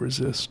hard to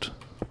resist.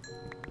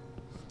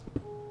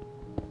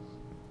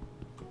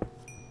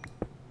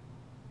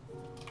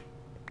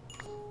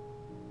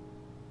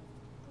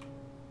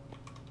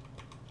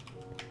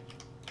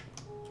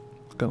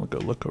 Gonna go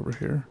look over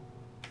here.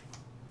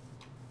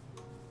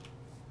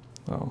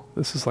 Oh,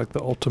 this is like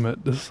the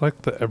ultimate. This is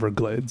like the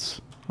Everglades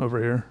over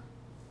here.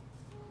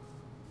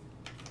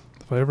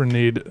 If I ever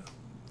need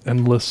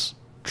endless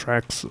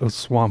tracts of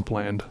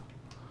swampland,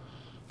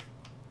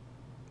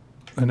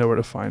 I know where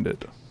to find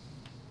it.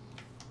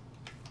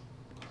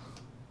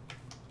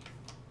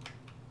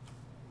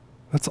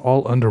 That's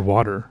all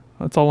underwater.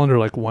 That's all under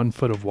like 1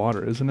 foot of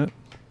water, isn't it?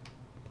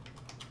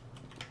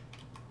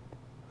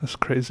 That's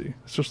crazy.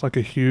 It's just like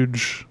a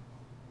huge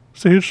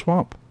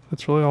swamp.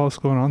 That's really all that's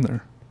going on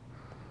there.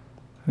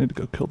 I need to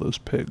go kill those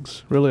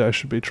pigs. Really, I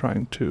should be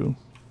trying to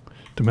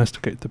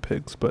domesticate the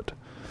pigs, but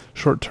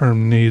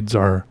short-term needs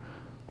are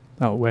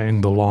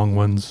outweighing the long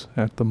ones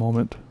at the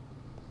moment.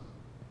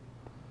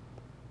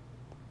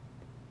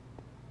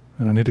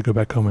 And I need to go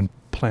back home and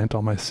plant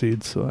all my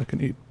seeds so I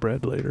can eat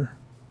bread later.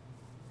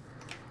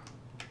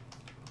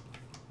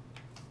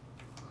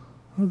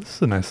 Oh, this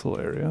is a nice little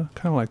area.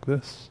 Kind of like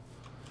this.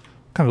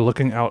 Kind of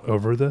looking out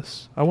over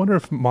this. I wonder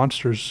if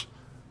monsters...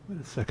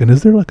 Wait a second,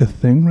 is there like a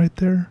thing right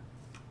there?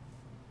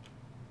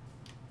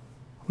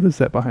 What is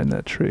that behind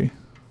that tree?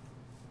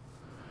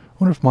 I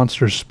wonder if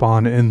monsters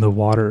spawn in the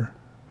water,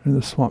 in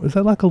the swamp. Is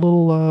that like a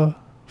little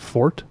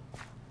fort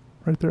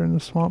right there in the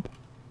swamp?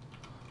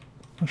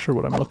 Not sure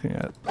what I'm looking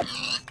at.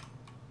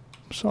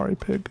 I'm sorry,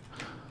 pig.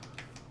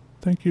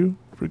 Thank you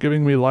for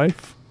giving me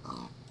life.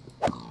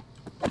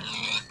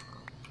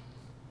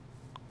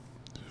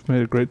 You've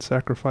made a great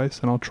sacrifice,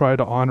 and I'll try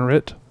to honor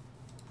it.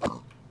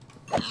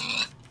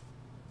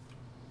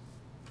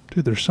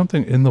 Dude, there's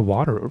something in the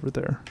water over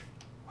there.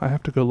 I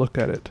have to go look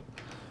at it.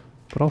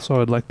 But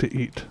also I'd like to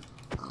eat.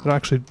 But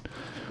actually,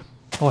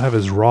 all I have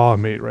is raw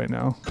meat right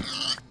now.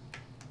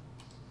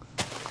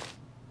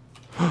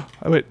 Oh,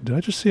 wait, did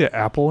I just see an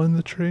apple in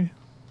the tree?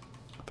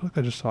 I feel like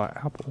I just saw an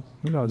apple.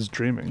 Maybe I was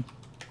dreaming.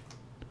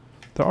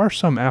 There are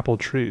some apple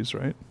trees,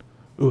 right?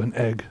 Ooh, an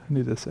egg. I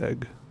need this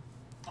egg.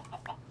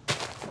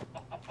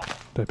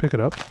 Did I pick it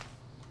up?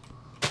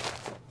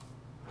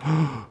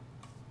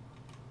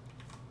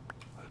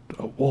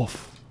 A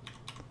wolf.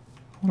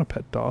 I want a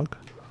pet dog.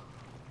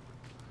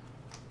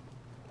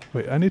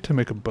 Wait, I need to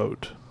make a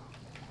boat.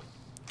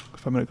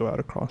 If I'm gonna go out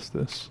across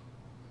this.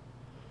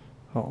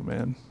 Oh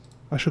man.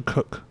 I should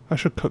cook. I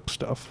should cook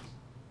stuff.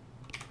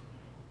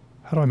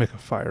 How do I make a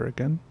fire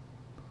again?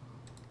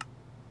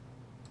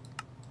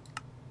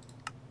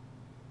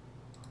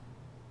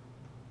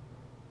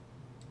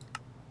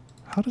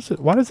 How does it...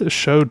 Why does it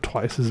show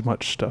twice as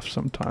much stuff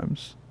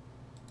sometimes?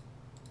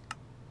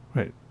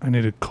 Wait, I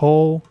needed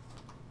coal,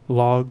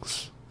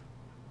 logs.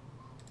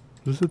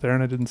 Was it there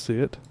and I didn't see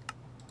it?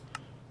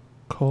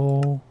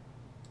 Coal,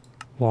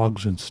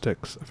 logs, and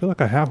sticks. I feel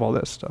like I have all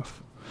that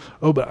stuff.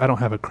 Oh, but I don't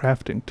have a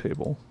crafting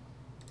table.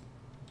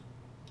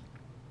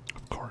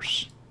 Of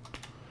course.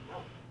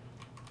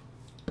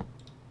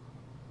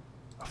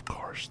 Of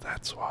course,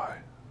 that's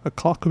why. A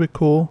clock would be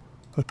cool.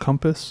 A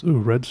compass. Ooh,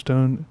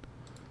 redstone.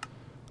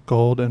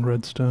 Gold and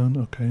redstone.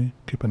 Okay,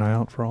 keep an eye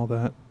out for all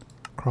that.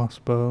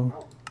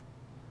 Crossbow.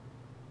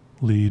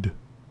 Lead.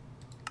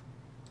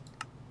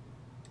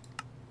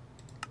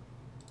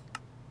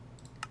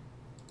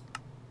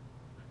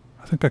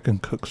 I think I can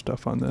cook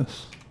stuff on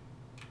this.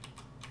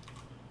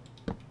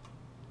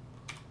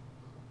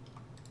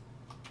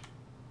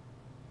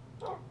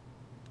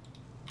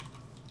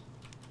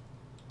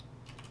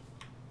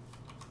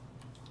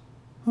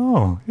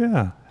 Oh,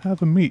 yeah,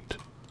 have a meat.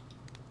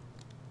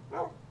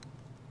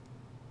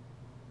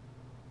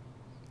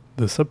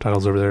 The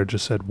subtitles over there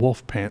just said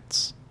wolf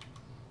pants.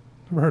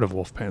 Never heard of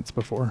wolf pants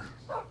before.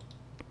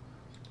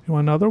 You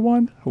want another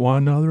one?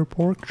 Want another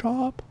pork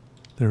chop?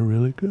 They're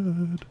really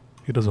good.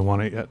 He doesn't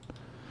want it yet.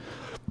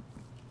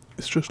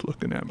 It's just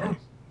looking at me.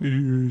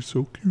 He's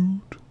so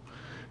cute.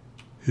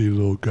 Hey,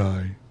 little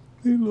guy.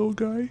 Hey, little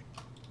guy.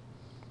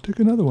 Take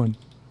another one.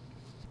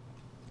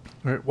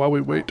 Alright, while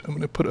we wait, I'm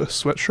going to put a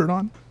sweatshirt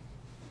on.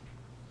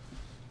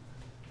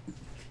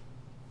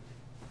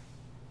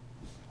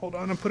 Hold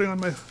Hold on, I'm putting on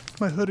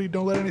my hoodie.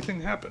 Don't let anything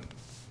happen.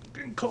 I'm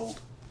getting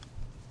cold.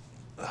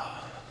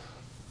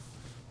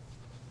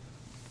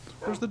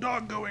 Where's the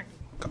dog going?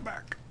 Come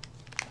back.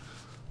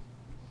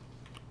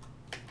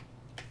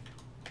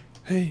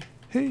 Hey,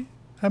 hey,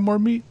 have more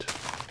meat.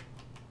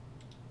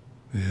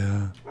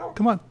 Yeah.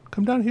 Come on,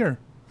 come down here.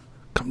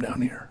 Come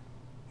down here.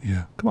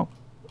 Yeah, come on.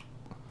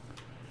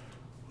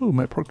 Ooh,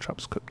 my pork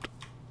chop's cooked.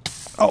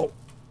 Oh.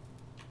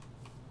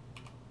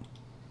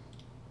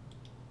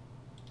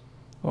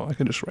 Oh, I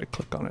can just right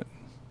click on it.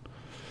 Do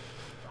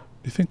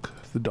you think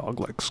the dog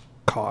likes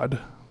cod?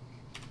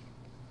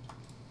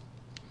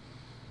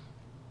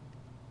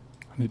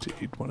 I need to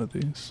eat one of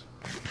these.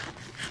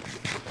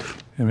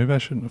 Yeah, maybe I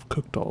shouldn't have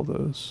cooked all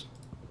those.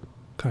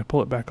 Can I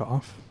pull it back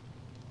off?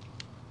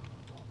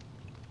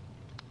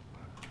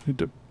 I need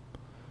to...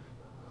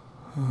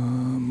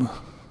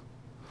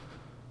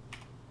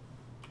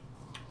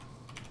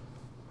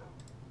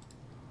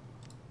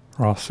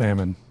 Raw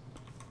salmon.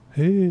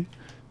 Hey, you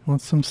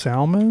want some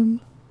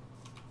salmon?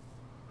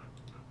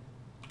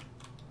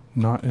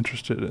 Not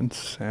interested in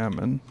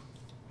salmon.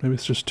 Maybe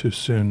it's just too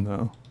soon,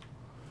 though.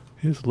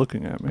 He is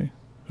looking at me.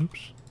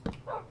 Oops.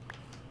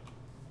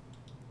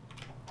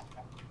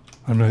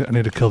 I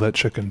need to kill that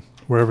chicken.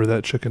 Wherever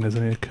that chicken is,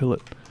 I need to kill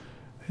it.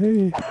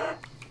 Hey.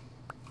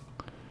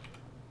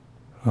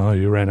 Oh,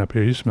 you ran up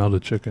here. You smelled a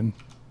chicken.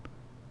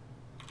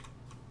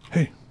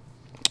 Hey.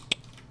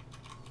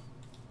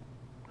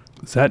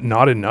 Is that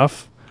not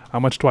enough? How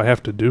much do I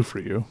have to do for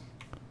you?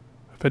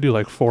 I fed you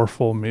like 4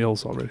 full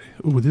meals already.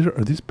 Ooh,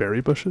 are these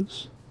berry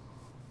bushes?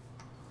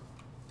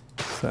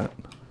 What's that?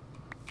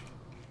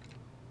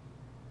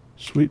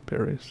 Sweet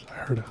berries. I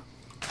heard.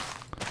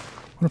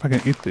 Wonder if I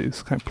can eat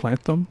these. Can I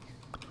plant them?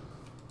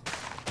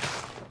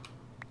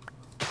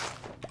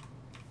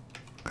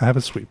 Can I have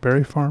a sweet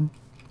berry farm?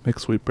 Make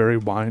sweet berry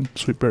wine,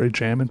 sweet berry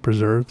jam, and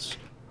preserves.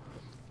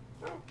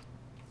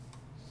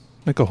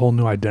 Make a whole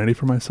new identity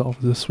for myself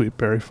as a sweet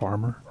berry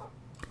farmer.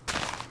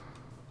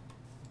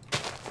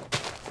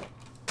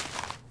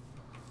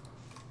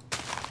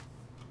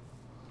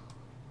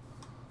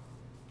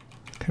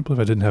 Can't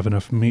believe I didn't have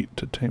enough meat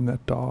to tame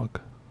that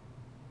dog.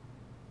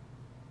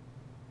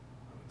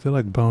 They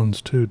like bones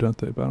too, don't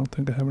they? But I don't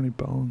think I have any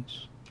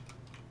bones.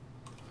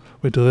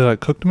 Wait, do they like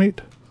cooked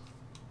meat?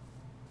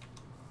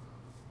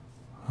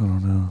 I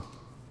don't know.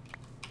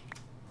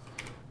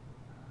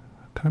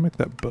 Can I make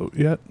that boat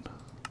yet?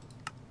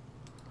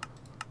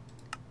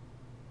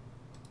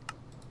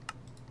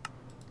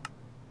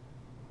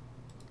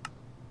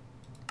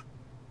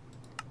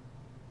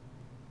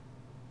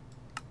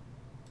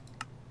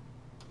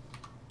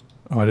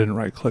 Oh, I didn't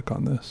right click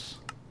on this.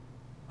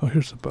 Oh,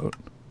 here's the boat.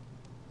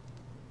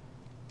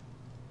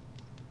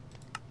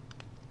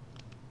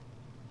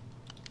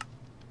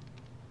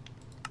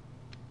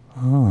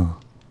 Oh.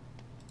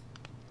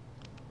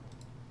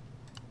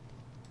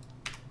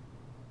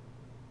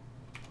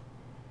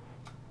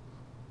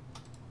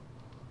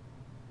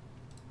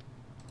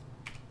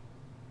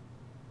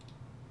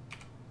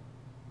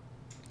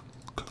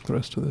 Cook the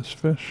rest of this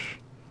fish.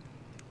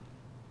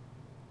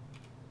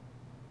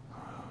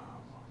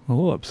 I'm a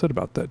little upset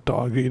about that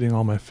dog eating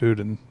all my food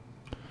and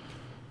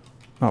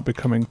not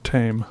becoming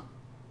tame.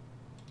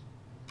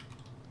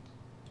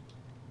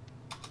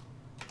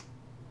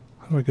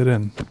 How do I get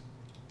in?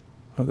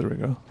 Oh, there we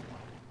go.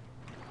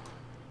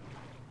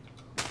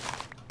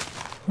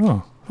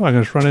 Oh, I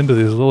can just run into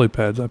these lily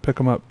pads. I pick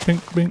them up.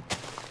 Bink, bink.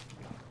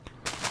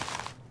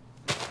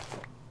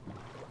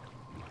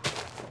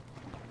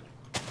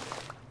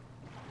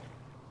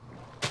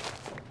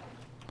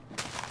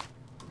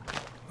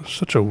 It's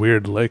such a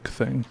weird lake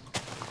thing.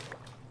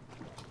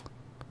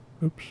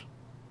 Oops.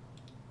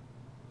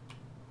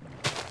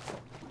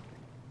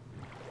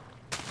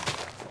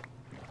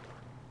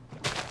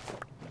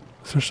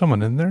 Is there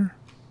someone in there?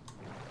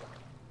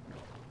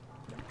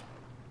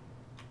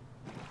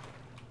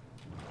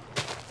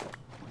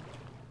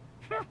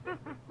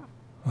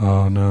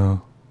 Oh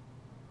no.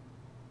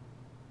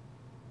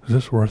 Is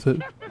this worth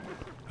it?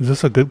 Is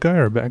this a good guy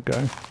or a bad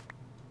guy?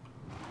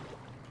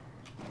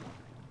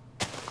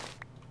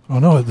 Oh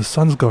no, the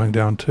sun's going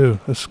down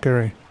too. That's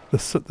scary.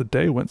 The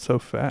day went so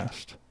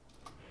fast.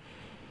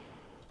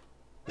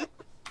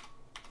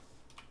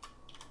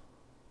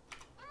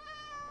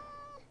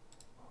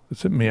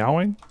 Is it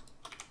meowing?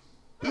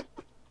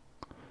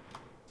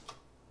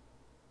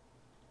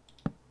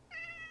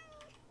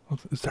 Oh,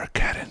 is there a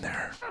cat in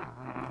there?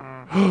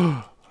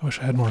 I wish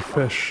I had more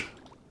fish.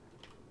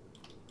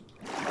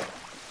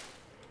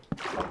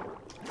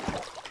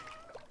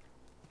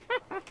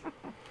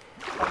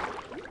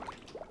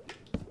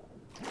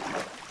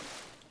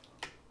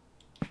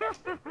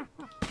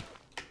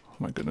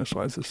 Oh my goodness,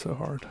 why is this so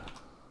hard?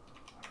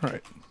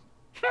 Alright.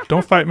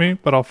 Don't fight me,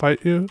 but I'll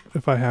fight you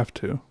if I have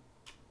to.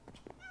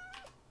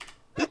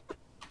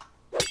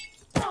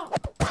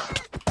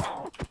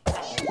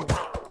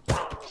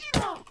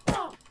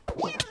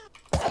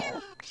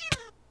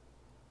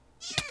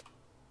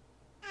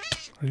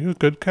 Are you a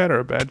good cat or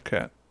a bad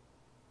cat?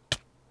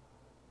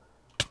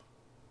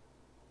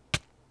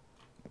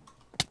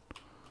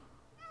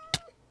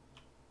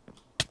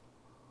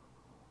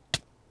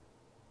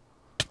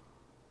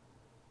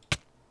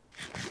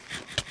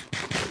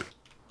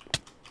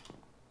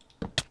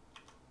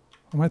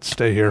 I might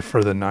stay here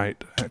for the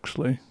night,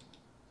 actually.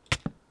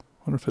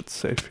 Wonder if it's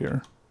safe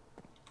here.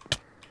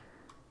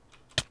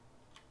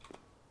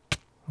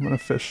 I'm gonna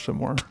fish some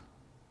more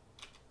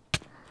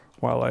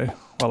while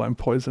I'm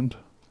poisoned.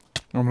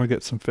 I'm gonna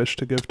get some fish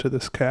to give to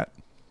this cat.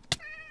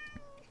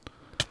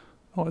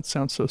 Oh, it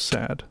sounds so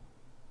sad.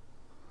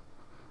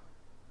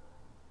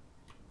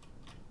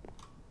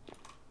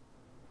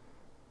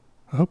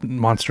 I hope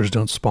monsters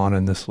don't spawn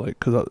in this lake,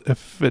 because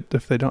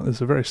if they don't,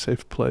 it's a very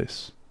safe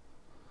place.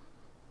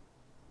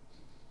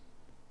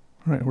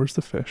 All right, where's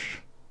the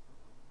fish?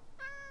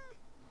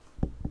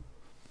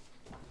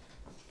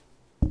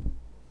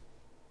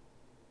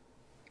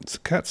 Is the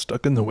cat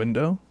stuck in the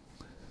window?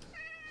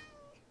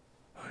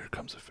 Oh, here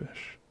comes a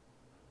fish.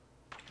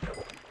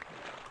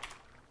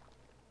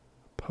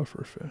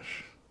 Puffer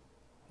fish.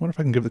 I wonder if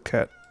I can give the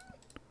cat...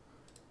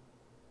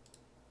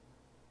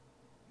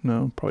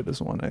 No, probably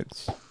doesn't want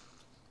eggs. I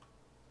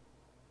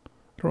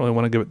don't really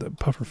want to give it the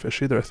puffer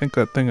fish either. I think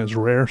that thing is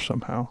rare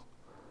somehow.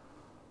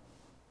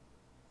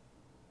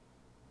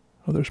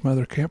 Oh, there's my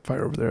other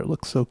campfire over there. It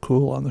looks so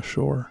cool on the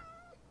shore.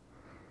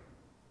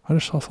 I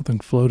just saw something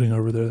floating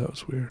over there. That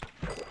was weird.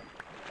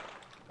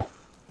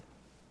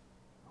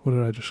 What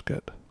did I just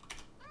get?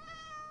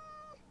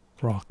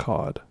 Raw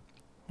cod.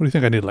 What do you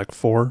think I need, like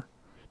 4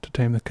 to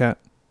tame the cat?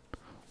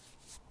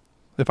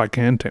 If I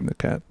can tame the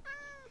cat.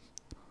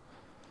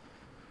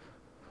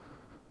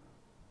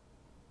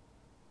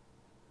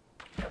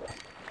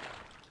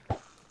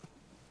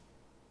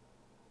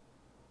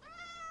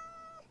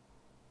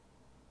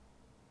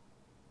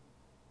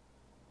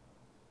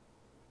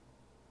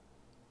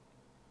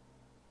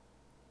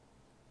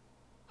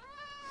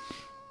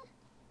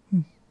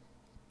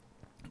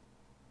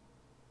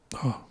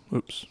 Oh,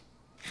 oops.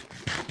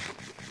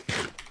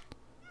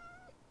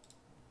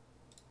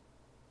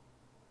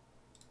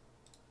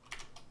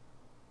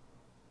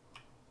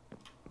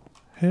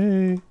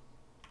 Hey.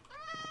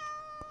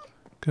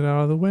 Get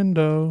out of the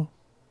window.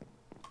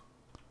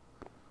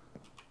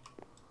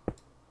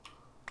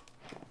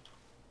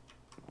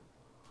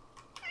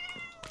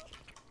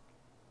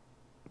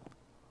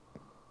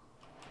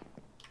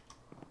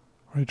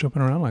 Why are you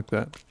jumping around like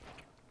that?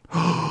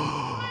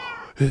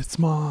 It's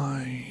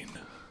mine.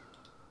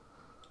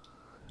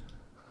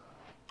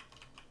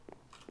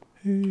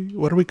 Hey,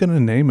 what are we gonna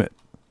name it?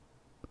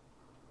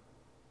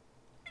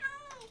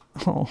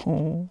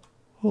 Oh,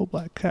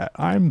 black cat.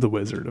 I'm the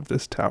wizard of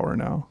this tower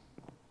now.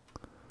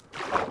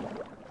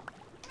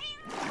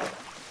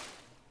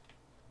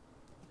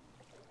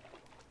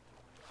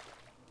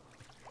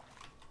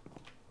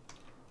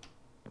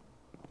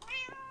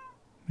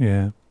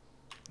 Yeah,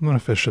 I'm gonna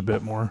fish a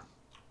bit more.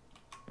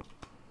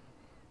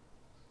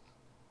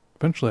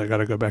 Eventually I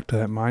gotta go back to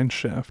that mine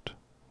shaft.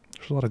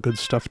 There's a lot of good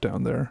stuff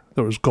down there.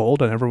 There was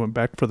gold. I never went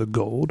back for the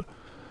gold.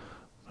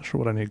 Not sure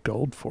what I need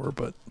gold for,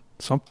 but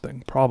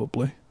something,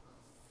 probably.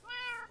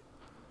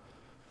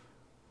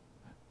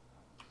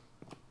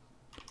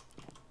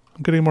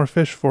 I'm getting more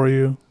fish for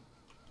you.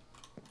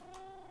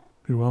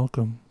 You're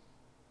welcome.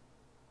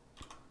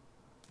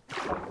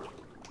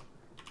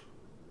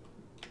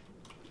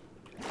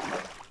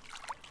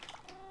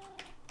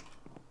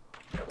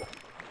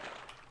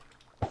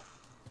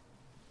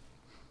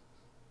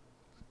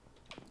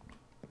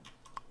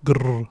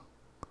 Grrr.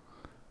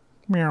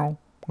 Meow.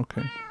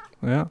 Okay.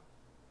 Yeah.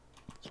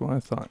 That's what I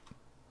thought.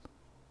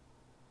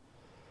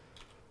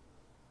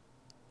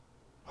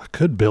 I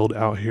could build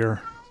out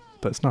here,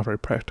 but it's not very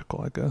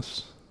practical, I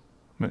guess.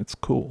 I mean, it's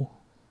cool.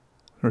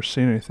 I've never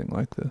seen anything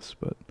like this,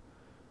 but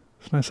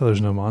it's nice how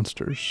there's no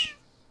monsters.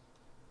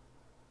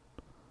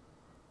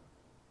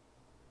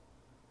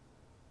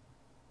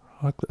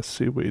 I like that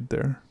seaweed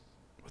there,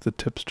 with the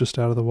tips just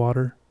out of the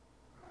water.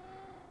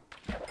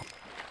 I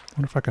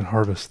wonder if I can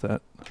harvest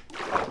that.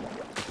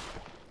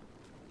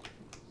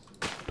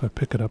 Do I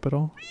pick it up at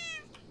all?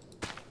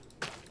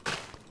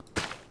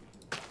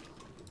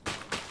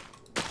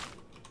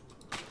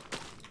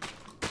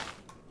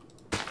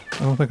 I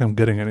don't think I'm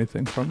getting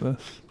anything from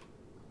this.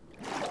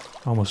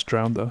 Almost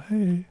drowned though.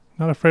 Hey,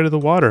 not afraid of the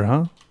water,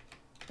 huh?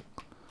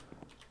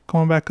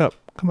 Come on back up.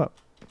 Come up.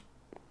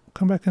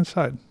 Come back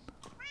inside.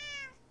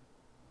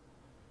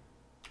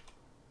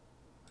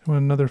 You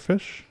want another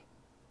fish?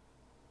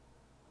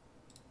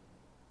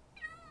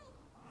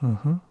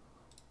 Uh-huh.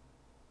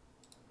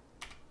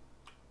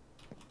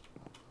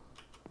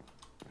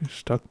 You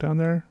stuck down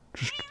there?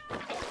 Just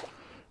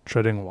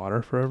treading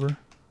water forever?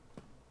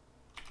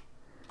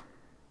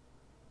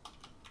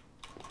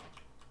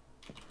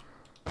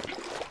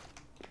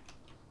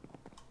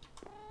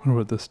 Wonder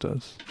what this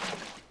does.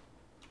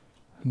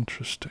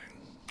 Interesting.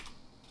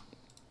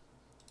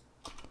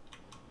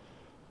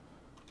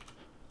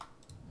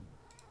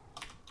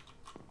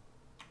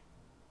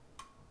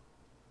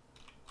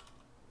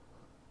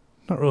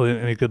 Not really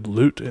any good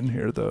loot in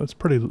here though. It's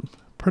pretty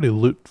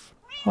loot.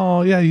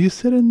 Oh yeah, you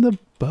sit in the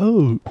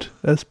boat.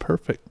 That's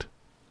perfect.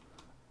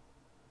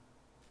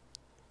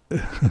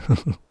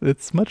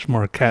 It's much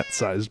more a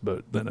cat-sized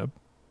boat than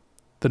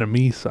a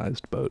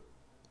me-sized boat.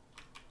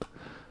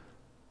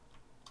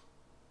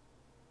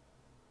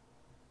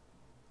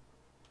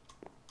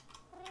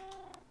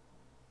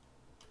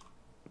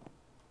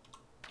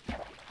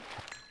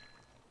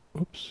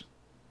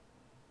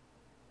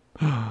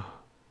 Alright,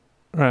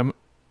 I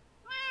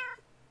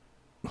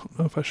don't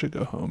know if I should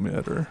go home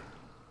yet or...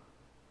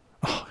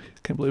 Oh, I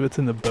can't believe it's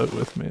in the boat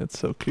with me. It's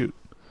so cute.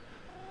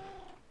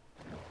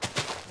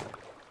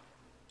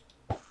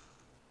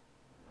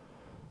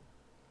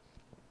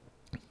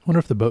 Wonder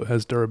if the boat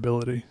has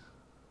durability.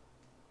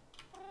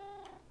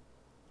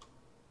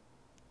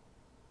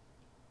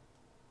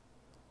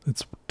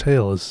 Its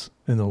tail is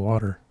in the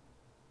water.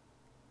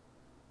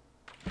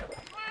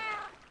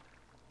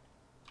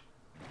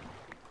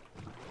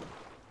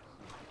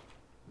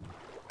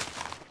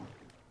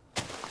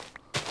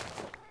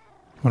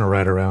 I'm gonna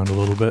ride around a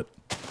little bit.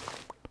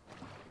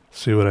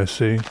 See what I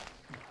see.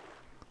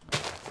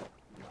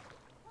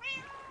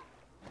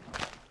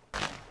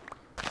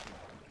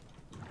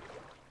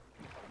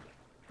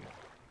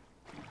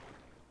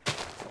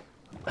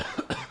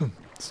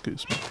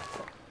 Excuse me.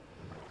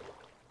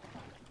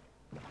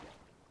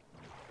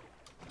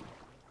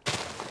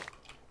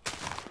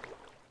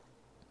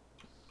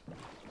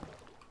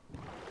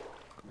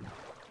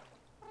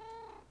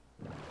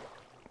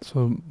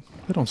 So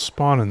they don't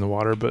spawn in the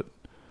water, but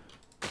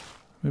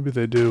maybe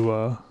they do.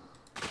 Oh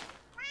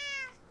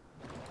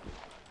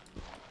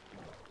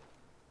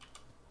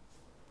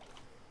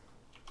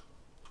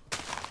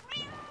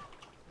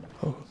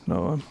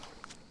no!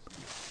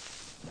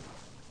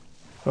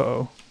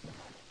 Uh-oh.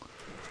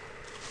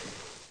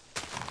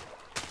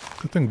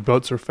 Good thing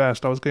boats are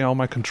fast. I was getting all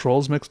my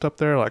controls mixed up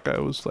there. Like I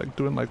was like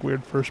doing like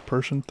weird first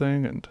person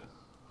thing, and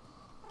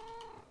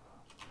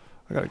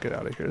I gotta get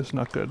out of here. It's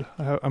not good.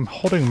 I'm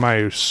holding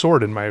my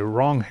sword in my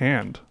wrong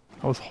hand.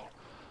 I was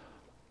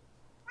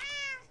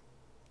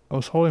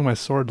holding my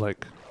sword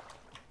like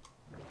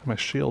my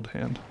shield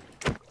hand.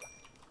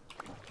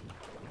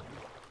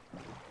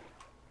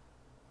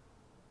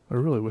 I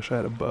really wish I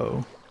had a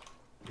bow.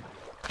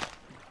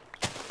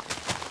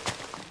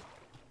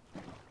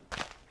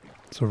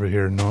 It's over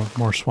here. No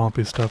more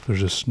swampy stuff.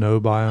 There's a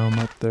snow biome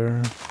up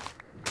there.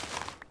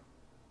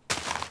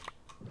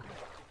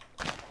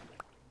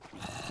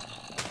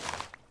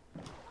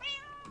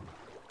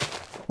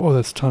 Whoa,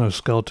 that's a ton of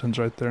skeletons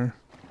right there.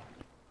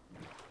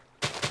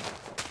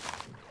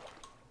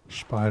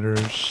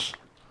 Spiders,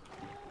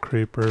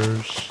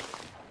 creepers.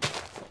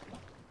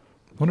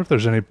 Wonder if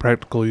there's any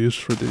practical use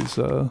for these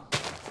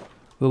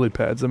lily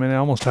pads. I mean, I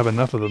almost have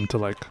enough of them to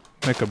like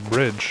make a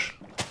bridge.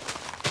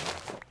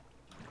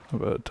 I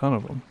have a ton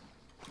of them.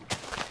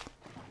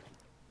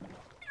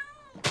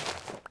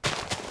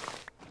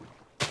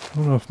 I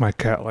don't know if my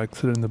cat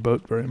likes it in the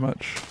boat very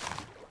much.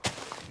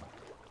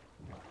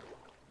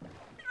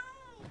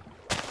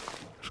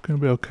 It's gonna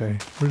be okay.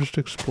 We're just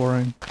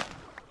exploring.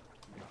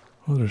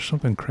 Oh, there's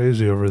something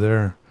crazy over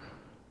there.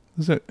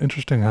 Isn't it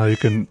interesting how you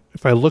can,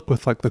 if I look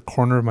with like the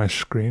corner of my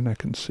screen, I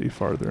can see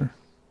farther.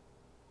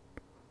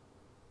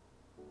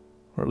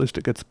 Or at least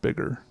it gets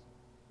bigger.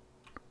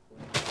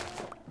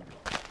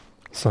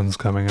 Sun's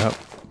coming up.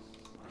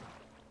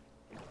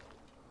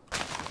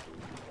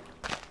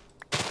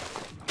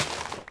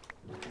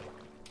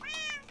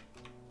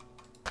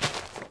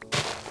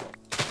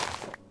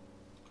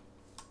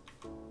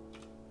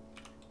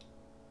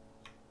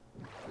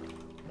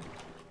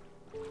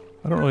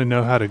 I don't really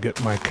know how to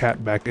get my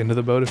cat back into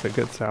the boat if it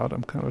gets out.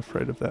 I'm kind of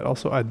afraid of that.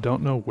 Also, I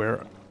don't know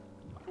where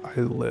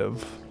I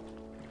live.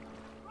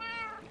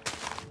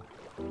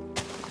 I'm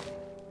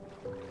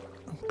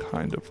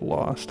kind of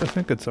lost. I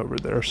think it's over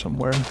there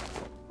somewhere.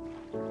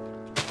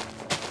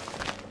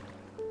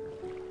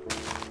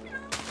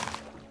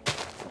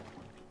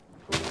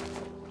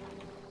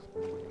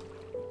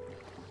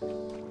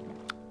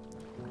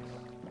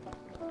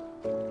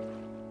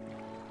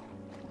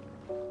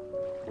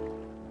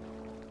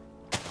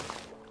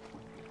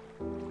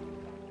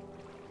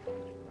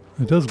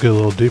 It does get a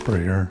little deeper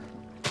here.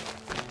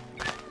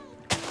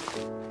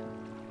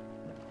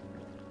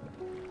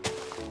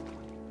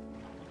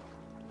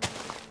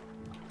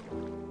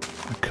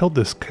 I killed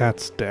this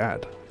cat's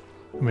dad.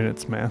 I mean,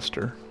 its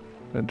master.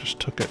 And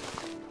just took it.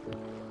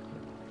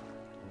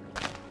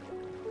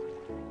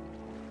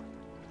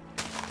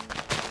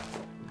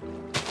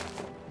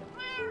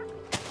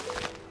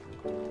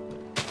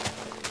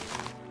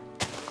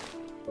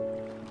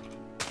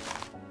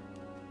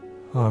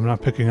 Oh, I'm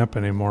not picking up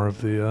any more of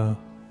the,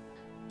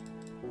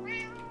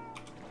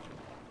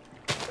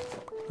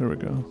 There we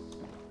go.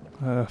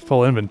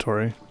 Full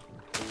inventory.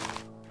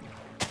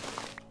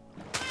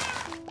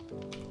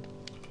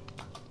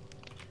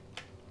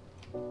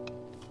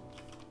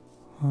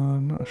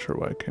 I'm not sure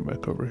why I came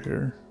back over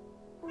here.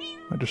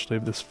 I just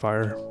leave this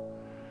fire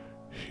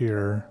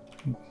here.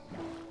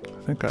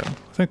 I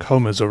think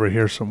home is over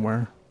here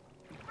somewhere.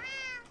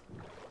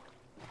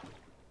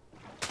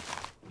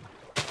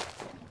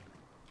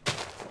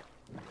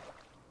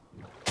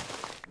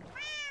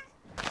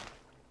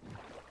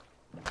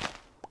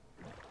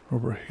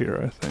 Over here,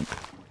 I think.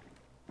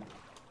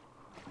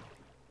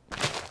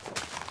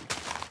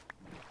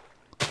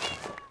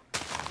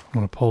 I'm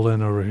gonna pull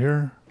in over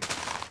here.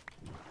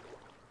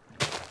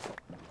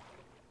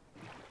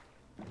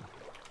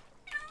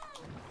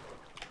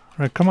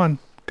 Alright, come on,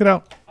 get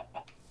out.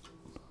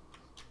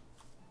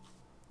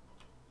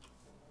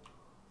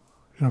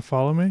 gonna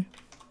follow me?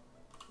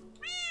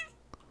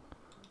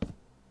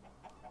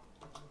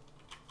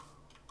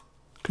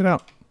 Get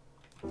out.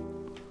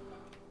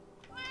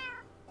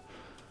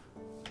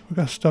 We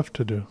got stuff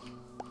to do.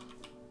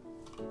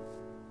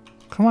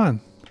 Come on.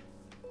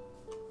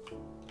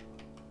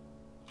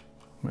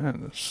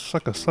 Man, it's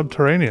like a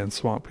subterranean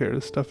swamp here.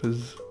 This stuff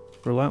is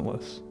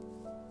relentless.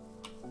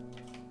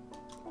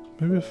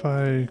 Maybe if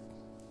I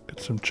get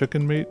some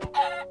chicken meat.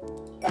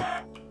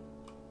 Oh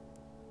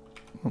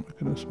my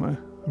goodness,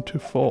 I'm too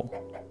full.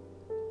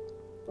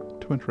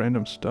 Too much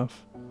random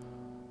stuff.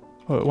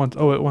 Oh, it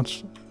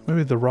wants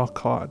maybe the raw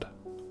cod.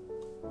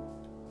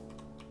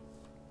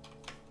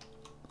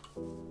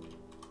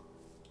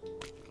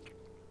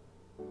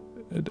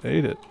 It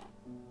ate it.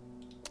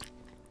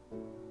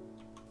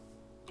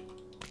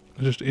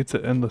 It just eats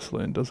it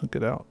endlessly and doesn't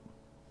get out.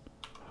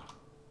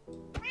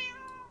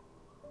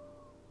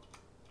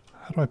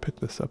 How do I pick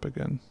this up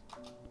again?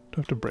 Do I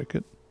have to break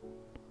it?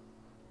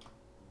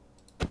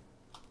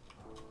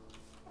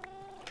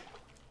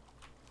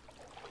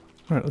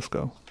 Alright, let's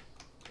go.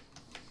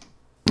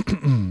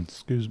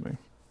 Excuse me.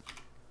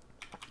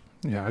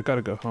 Yeah, I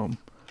gotta go home.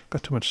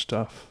 Got too much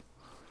stuff.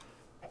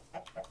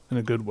 In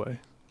a good way.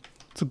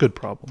 It's a good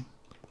problem.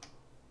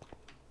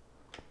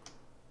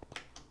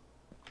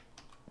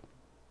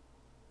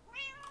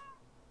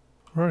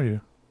 Where are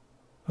you?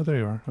 Oh, there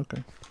you are.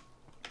 Okay.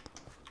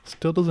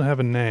 Still doesn't have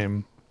a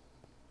name.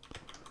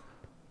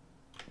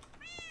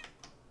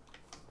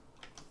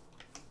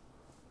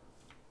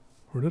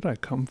 Where did I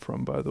come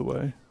from, by the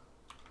way?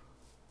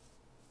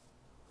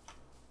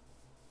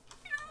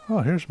 Oh,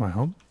 here's my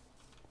home.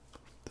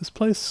 This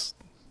place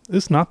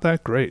is not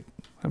that great.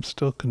 I'm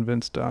still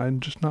convinced. I'm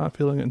just not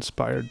feeling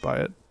inspired by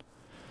it.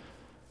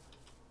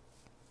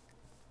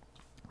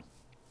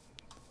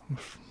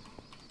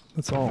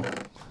 That's all.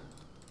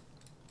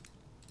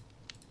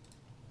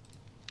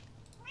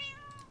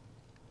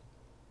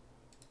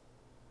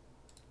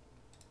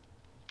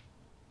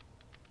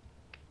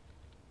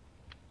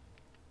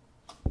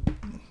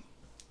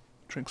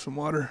 Drink some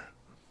water.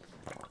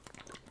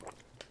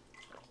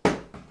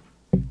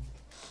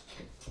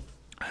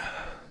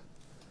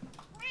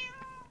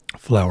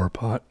 Flower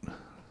pot.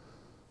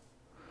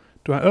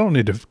 I don't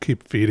need to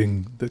keep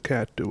feeding the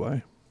cat, do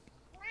I?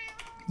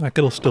 Like,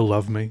 it'll still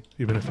love me,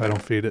 even if I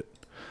don't feed it.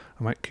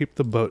 I might keep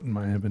the boat in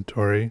my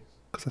inventory,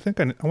 because I think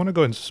I want to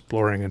go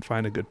exploring and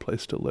find a good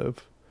place to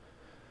live.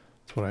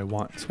 That's what I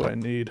want, that's what I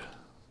need.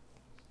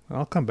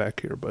 I'll come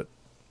back here, but...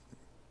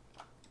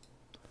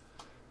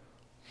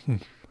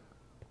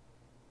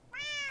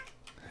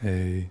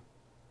 Hey.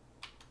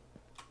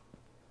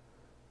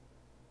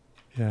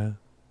 Yeah.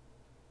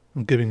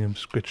 I'm giving him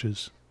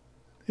scritches.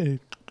 Hey.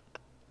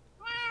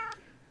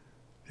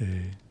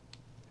 Hey.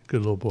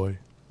 Good little boy.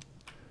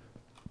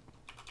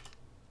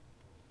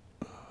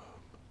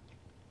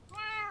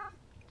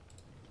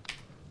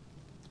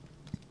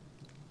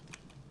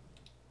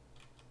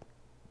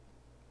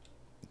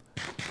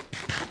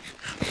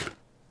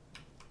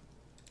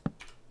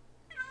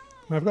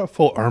 I've got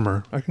full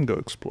armor. I can go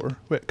explore.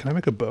 Wait, can I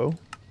make a bow?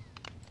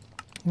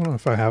 I don't know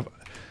if I have...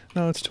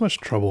 No, it's too much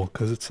trouble,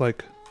 because it's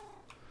like...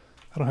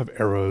 I don't have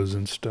arrows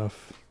and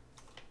stuff.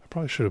 I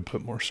probably should have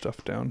put more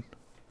stuff down.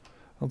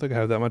 I don't think I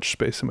have that much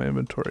space in my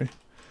inventory.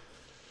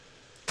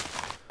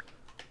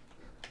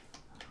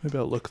 Maybe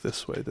I'll look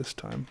this way this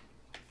time.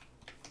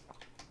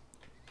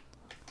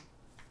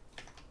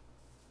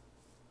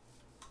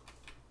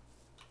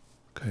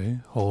 Okay,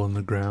 hole in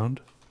the ground.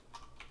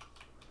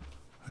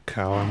 A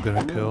cow I'm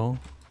gonna kill.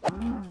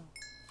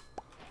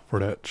 For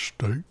that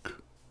steak.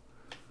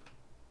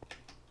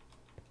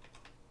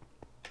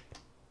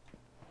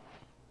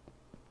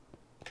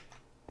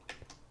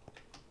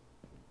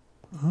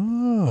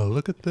 Oh,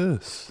 look at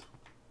this.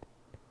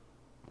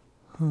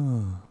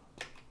 Huh.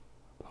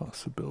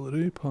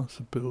 Possibility.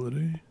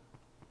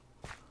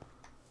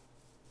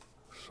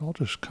 It's all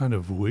just kind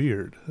of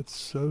weird. It's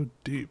so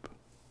deep.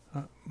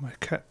 My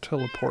cat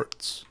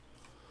teleports.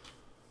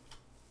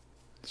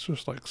 It's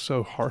just like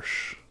so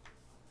harsh.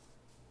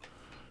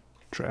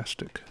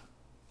 Drastic.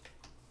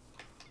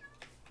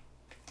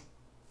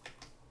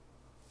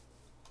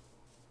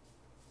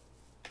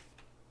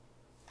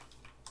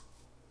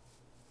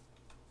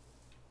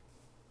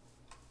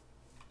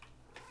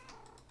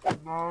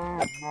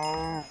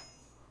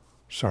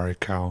 Sorry,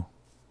 cow.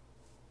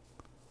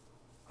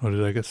 Oh,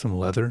 did I get some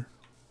leather?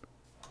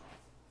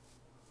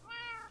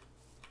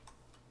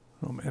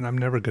 Oh man, I'm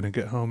never gonna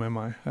get home, am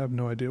I? I have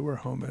no idea where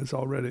home is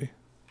already.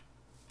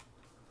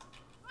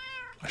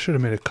 I should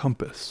have made a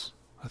compass.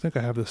 I think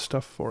I have the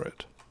stuff for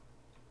it.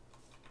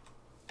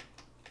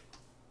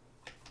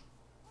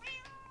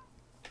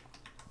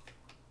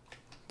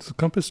 Does the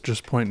compass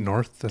just point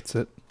north? That's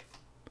it?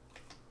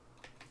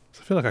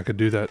 So I feel like I could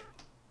do that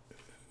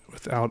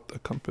without a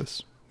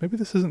compass. Maybe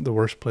this isn't the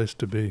worst place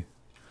to be.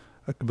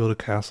 I could build a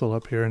castle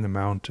up here in the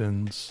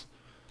mountains.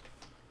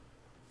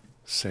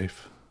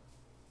 Safe.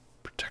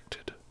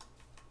 Protected.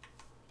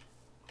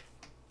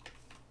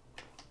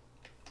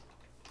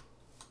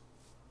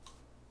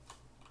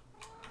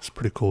 It's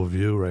Pretty cool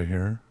view right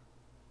here.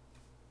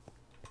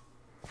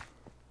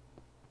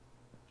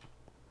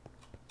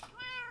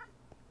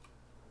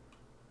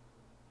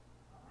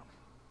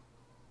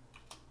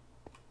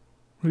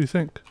 What do you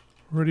think?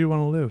 Where do you want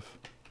to live?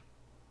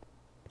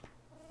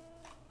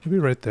 Maybe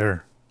right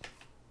there.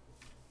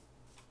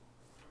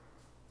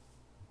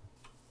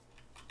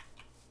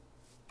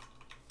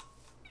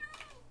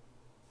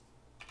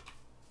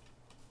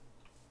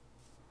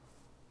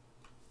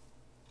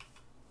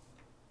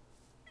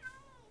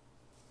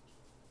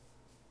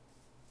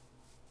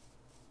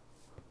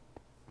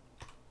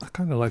 I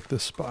kind of like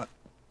this spot.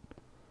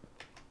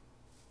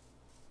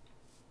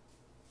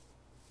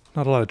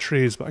 Not a lot of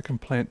trees, but I can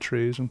plant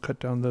trees and cut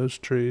down those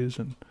trees,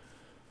 and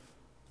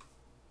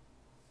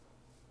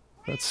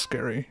that's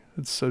scary.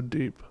 It's so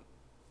deep.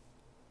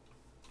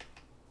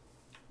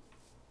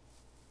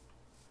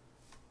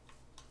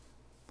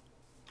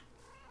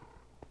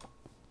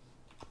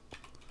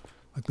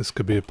 Like this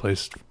could be a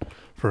place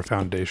for a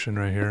foundation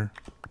right here.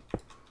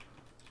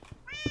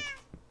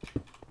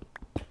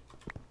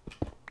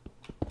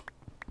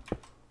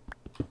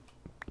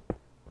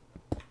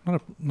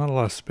 Not a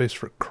lot of space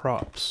for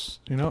crops.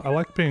 You know, I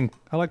like being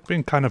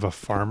kind of a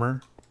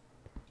farmer.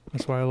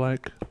 That's why I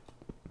like.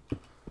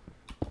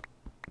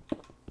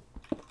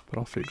 But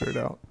I'll figure it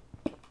out.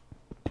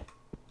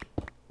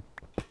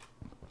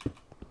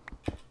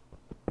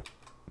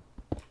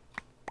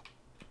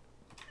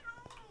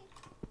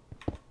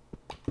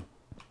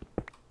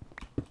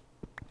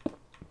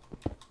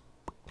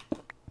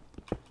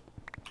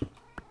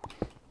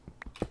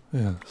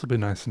 Yeah, this will be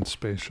nice and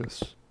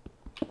spacious.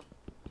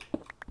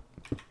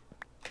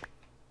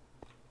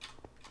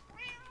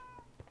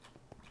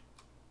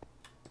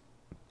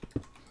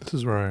 This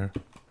is where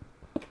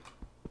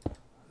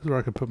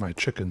I could put my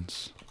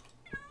chickens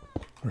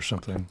or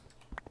something.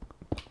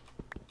 I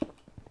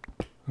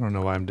don't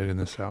know why I'm digging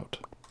this out.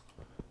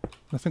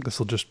 I think this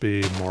will just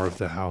be more of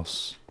the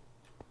house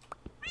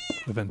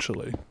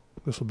eventually.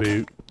 This will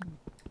be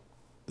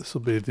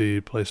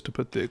the place to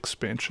put the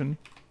expansion.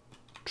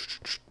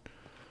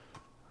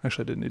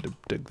 Actually, I didn't need to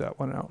dig that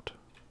one out.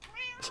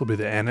 This will be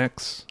the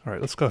annex. All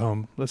right, let's go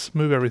home. Let's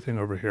move everything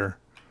over here.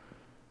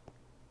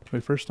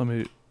 Wait, first let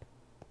me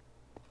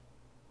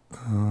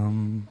I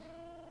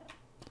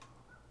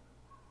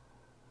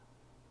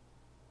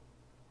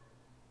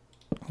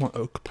want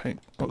oak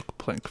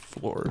plank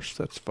floors.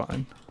 That's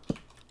fine.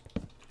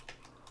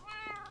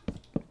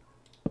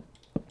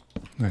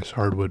 Nice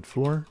hardwood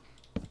floor.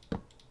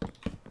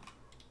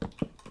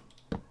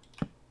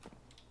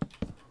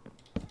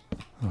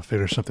 I'll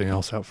figure something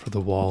else out for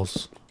the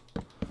walls.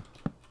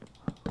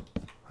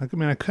 I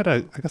mean, I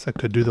guess I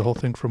could do the whole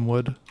thing from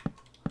wood.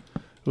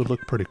 It would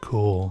look pretty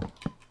cool.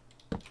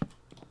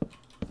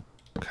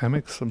 Can I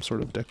make some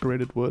sort of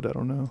decorated wood? I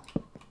don't know.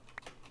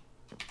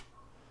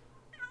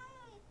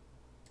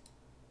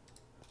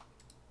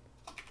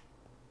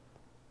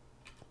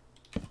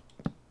 I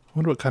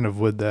wonder what kind of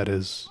wood that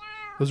is.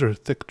 Those are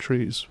thick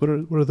trees. What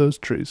are those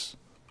trees?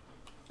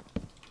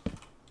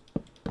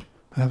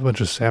 I have a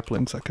bunch of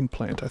saplings I can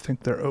plant. I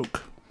think they're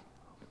oak.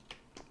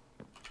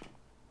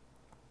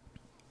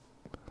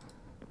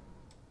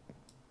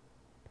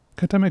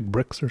 Can't I make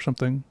bricks or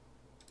something?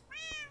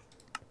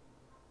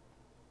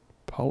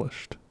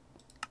 Polished.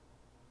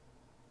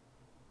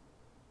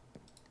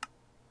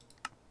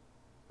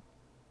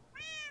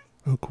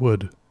 Oak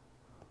wood.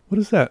 What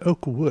is that?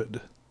 Oak wood.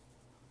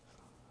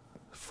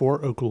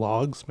 4 oak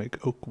logs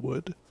make oak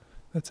wood.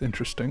 That's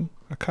interesting.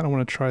 I kind of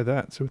want to try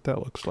that. See what that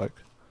looks like.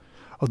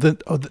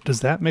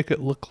 Does that make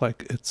it look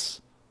like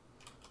it's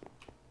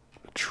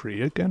a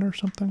tree again or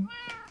something?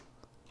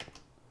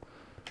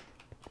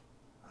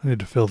 I need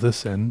to fill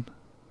this in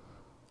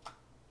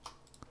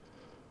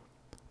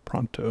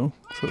pronto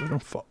so I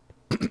don't fall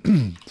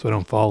so I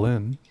don't fall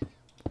in.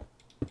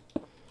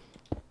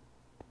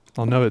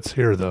 I'll know it's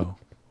here though.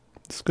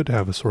 It's good to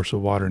have a source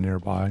of water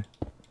nearby.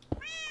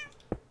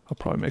 I'll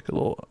probably make a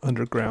little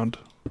underground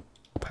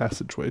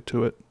passageway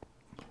to it.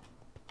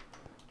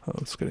 Oh,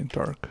 it's getting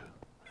dark.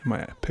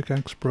 My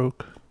pickaxe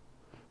broke.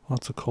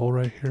 Lots of coal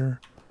right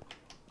here.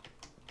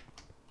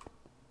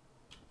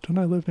 Don't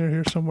I live near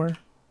here somewhere?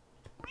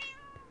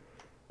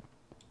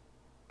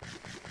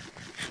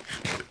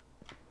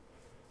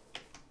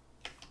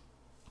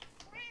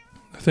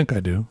 I think I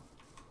do.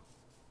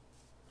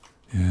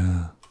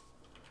 Yeah.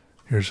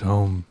 Here's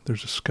home.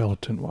 There's a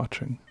skeleton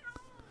watching.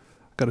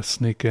 Gotta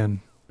sneak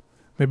in.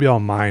 Maybe I'll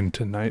mine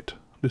tonight.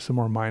 Do some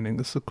more mining.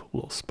 This is a cool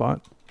little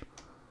spot.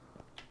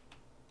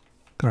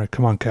 Alright,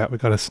 come on, cat. We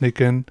gotta sneak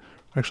in.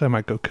 Actually, I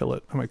might go kill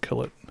it. I might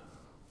kill it.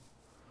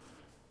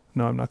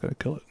 No, I'm not gonna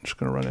kill it. I'm just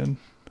gonna run in.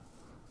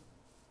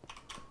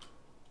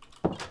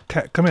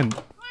 Cat, come in.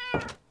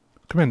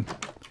 Come in.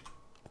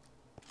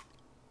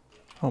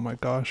 Oh my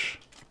gosh.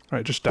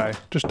 Alright, just die.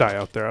 Just die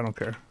out there. I don't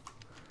care.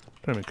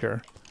 Don't even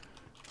care.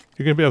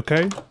 You're gonna be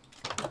okay?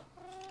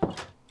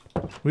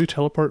 Will you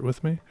teleport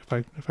with me?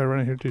 If I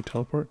run in here, do you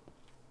teleport?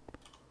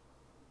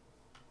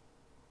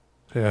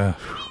 Yeah.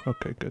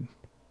 Okay, good.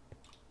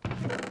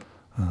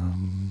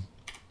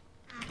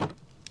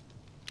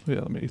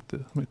 Yeah, let me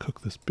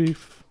cook this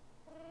beef.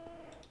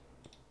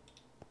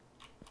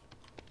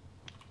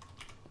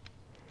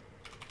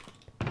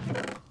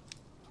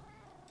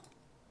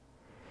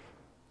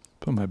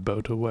 Put my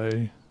boat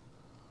away.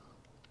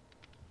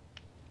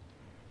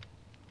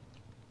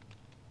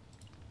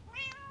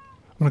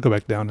 I'm gonna go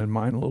back down and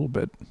mine a little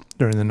bit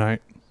during the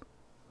night.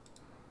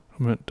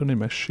 Don't need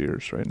my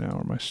shears right now,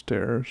 or my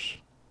stairs.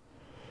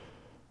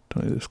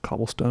 Don't need this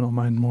cobblestone, I'll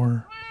mine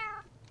more.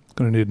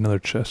 Gonna need another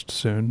chest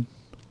soon.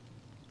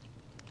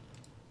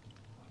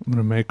 I'm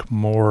gonna make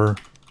more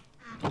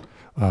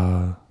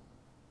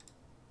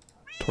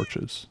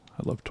torches.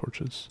 I love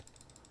torches.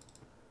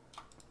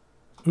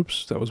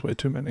 Oops, that was way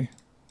too many.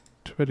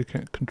 Too bad you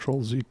can't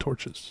control Z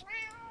torches.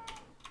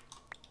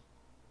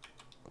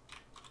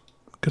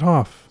 Get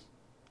off.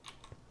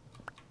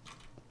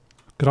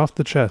 Get off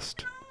the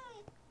chest.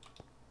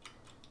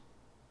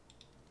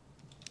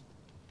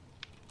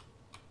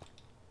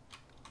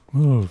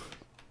 Move.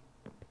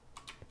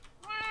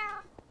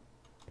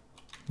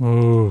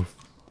 Move.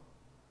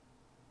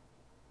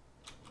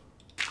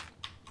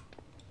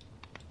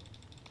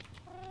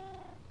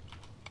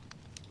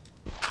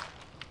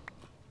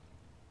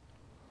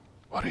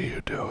 What are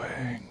you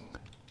doing?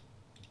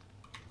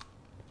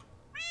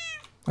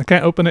 I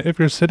can't open it if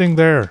you're sitting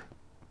there.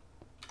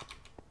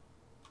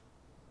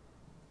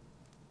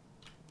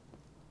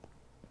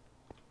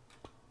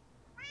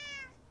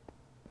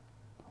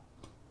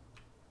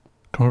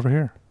 Come over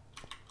here.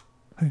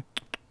 Hey.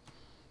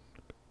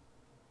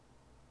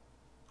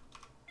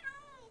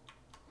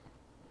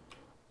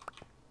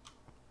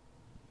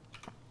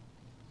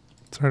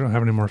 Sorry, I don't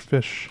have any more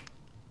fish.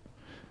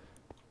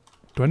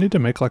 Do I need to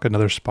make like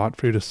another spot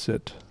for you to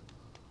sit?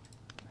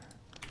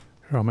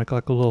 Here, I'll make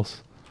like a little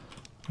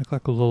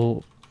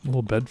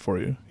bed for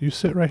you. You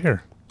sit right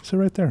here. Sit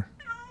right there.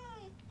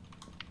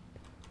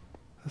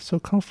 That's so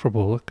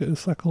comfortable. Look,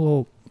 it's like a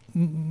little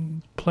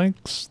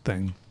planks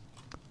thing.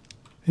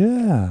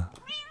 Yeah.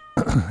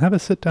 Have a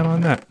sit down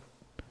on that.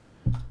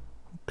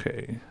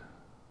 Okay.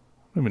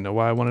 I don't even know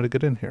why I wanted to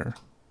get in here.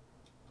 Oh,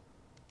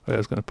 yeah, I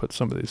was going to put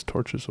some of these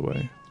torches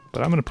away.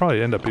 But I'm going to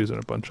probably end up using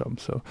a bunch of them,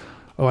 so...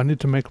 Oh, I need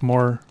to make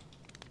more...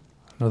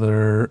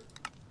 Another...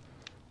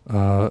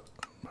 iron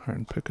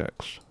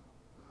pickaxe.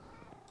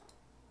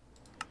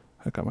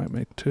 Heck, I might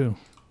make two.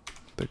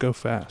 They go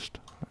fast.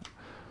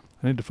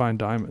 I need to find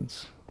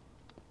diamonds.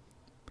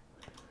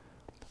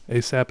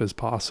 ASAP is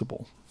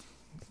possible.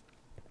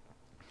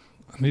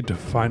 I need to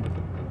find...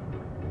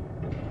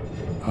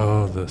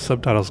 Oh, the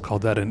subtitles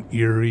called that an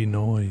eerie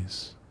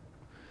noise.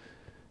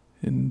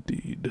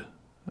 Indeed.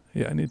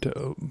 Yeah, I need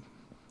to...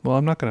 Well,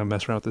 I'm not going to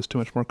mess around with this too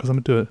much more because I'm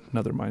going to do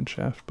another mine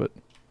shaft, but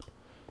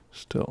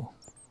still.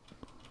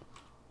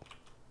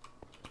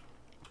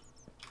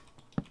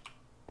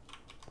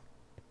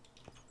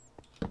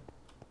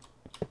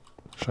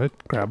 Should I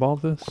grab all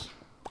this?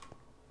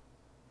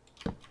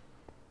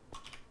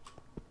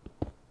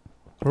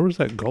 Where was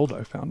that gold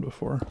I found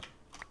before?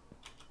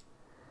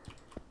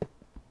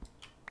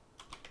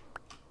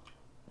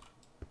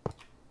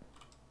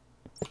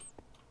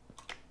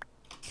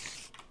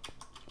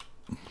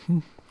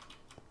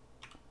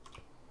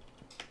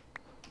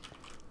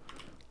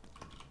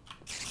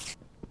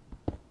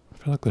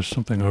 I feel like there's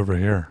something over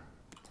here.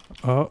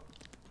 Oh,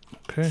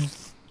 okay.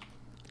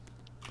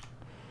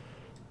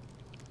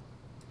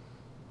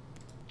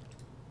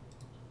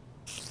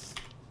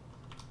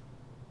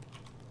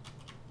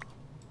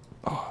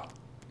 Oh,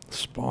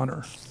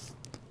 spawner.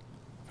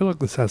 I feel like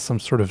this has some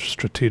sort of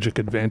strategic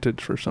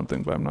advantage for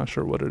something, but I'm not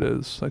sure what it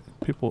is. Like,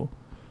 people...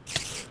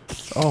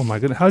 Oh my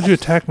goodness, how'd you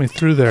attack me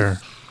through there?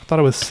 I thought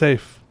I was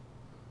safe.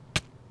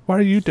 Why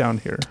are you down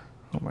here?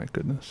 Oh my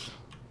goodness.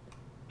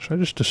 Should I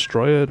just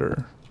destroy it,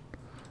 or...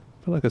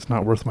 I feel like it's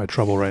not worth my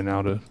trouble right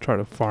now to try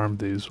to farm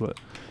these. What?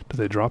 Do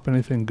they drop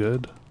anything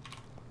good?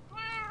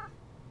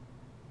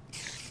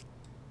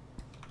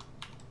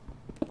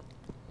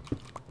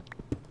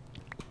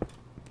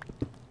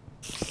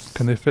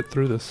 Can they fit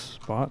through this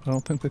spot? I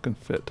don't think they can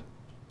fit.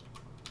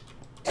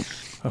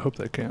 I hope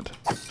they can't.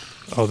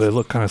 Oh, they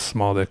look kind of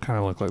small. They kind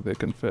of look like they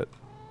can fit.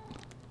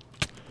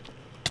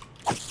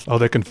 Oh,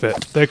 they can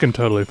fit. They can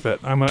totally fit.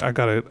 I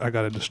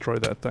gotta destroy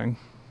that thing.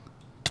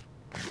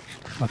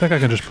 I think I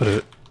can just put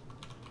it...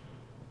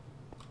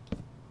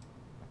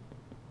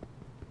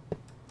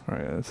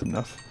 Alright, that's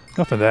enough.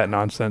 Enough of that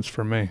nonsense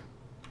for me.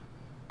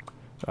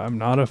 I'm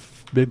not a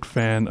big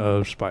fan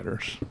of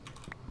spiders.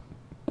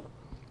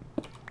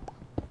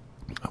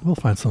 I will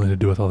find something to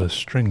do with all this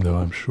string, though.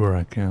 I'm sure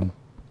I can.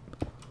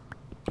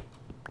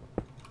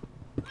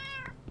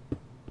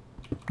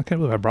 I can't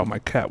believe I brought my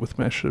cat with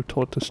me. I should have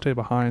told it to stay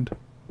behind.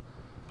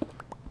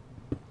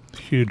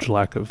 Huge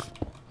lack of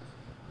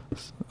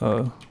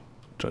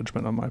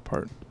judgment on my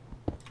part.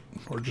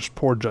 Or just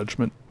poor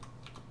judgment.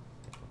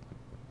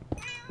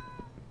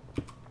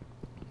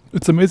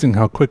 It's amazing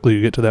how quickly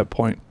you get to that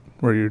point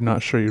where you're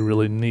not sure you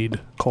really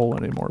need coal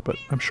anymore, but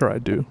I'm sure I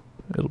do.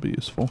 It'll be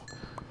useful.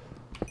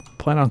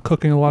 Plan on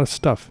cooking a lot of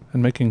stuff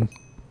and making...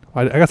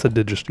 I guess I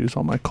did just use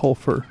all my coal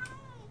for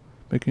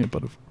making a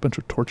bunch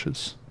of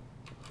torches.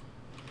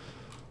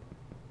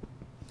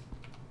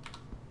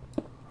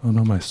 Oh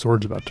no, my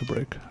sword's about to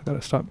break. I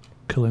gotta stop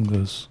killing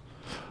those.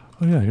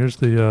 Oh yeah, here's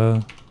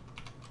the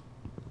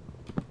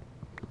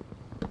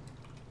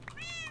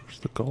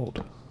gold.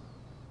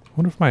 I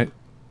wonder if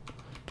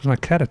does my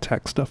cat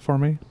attack stuff for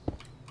me?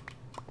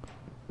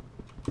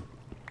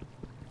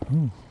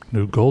 Oh,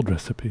 new gold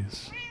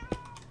recipes.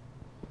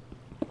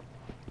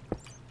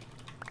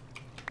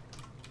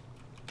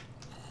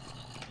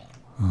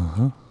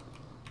 Uh-huh.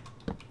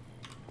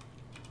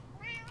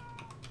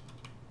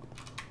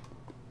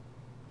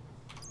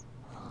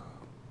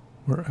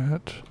 We're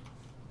at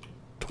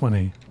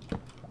 20. I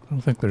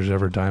don't think there's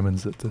ever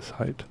diamonds at this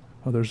height.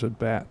 Oh, there's a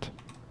bat.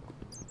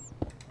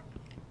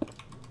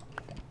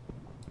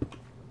 I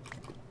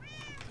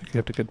think you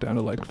have to get down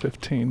to like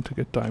 15 to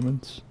get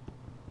diamonds.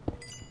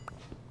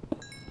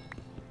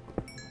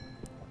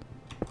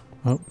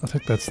 Oh, I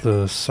think that's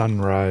the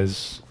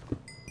sunrise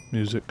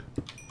music.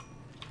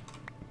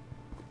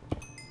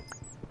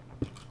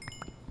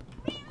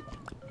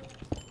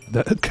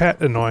 That cat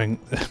annoying.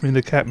 I mean,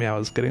 the cat meow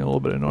is getting a little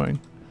bit annoying.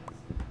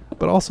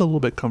 But also a little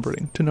bit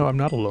comforting to know I'm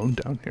not alone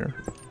down here.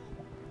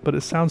 But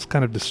it sounds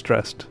kind of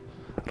distressed.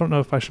 I don't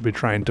know if I should be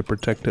trying to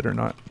protect it or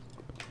not.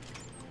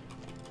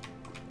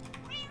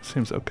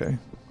 Seems okay.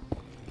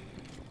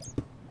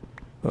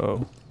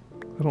 Uh-oh.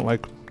 I don't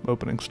like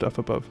opening stuff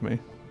above me.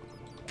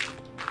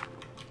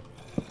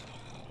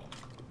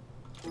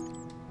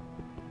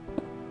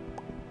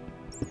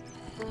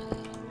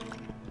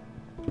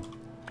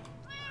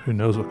 Who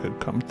knows what could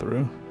come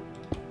through.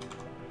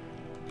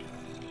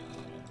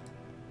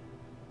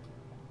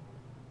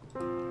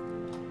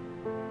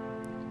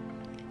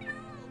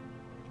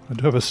 I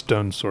do have a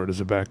stone sword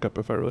as a backup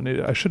if I really need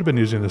it. I should have been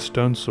using the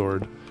stone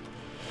sword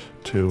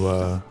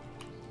to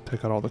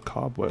take out all the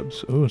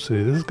cobwebs. Oh,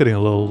 see, this is getting a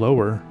little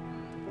lower.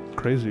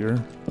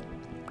 Crazier.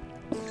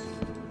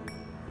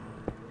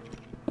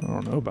 I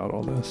don't know about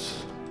all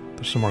this.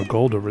 There's some more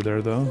gold over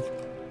there, though.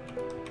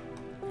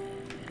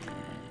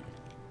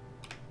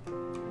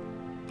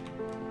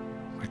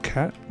 My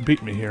cat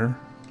beat me here.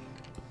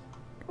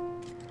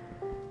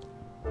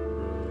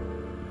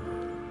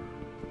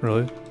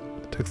 Really?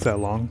 It takes that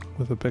long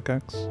with a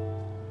pickaxe?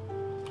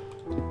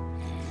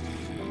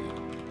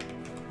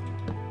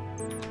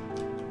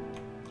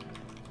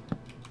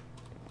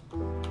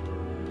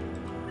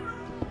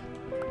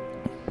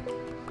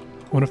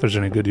 I wonder if there's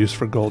any good use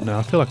for gold now.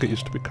 I feel like it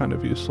used to be kind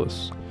of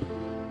useless.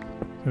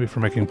 Maybe for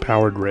making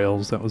powered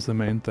rails, that was the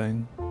main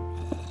thing.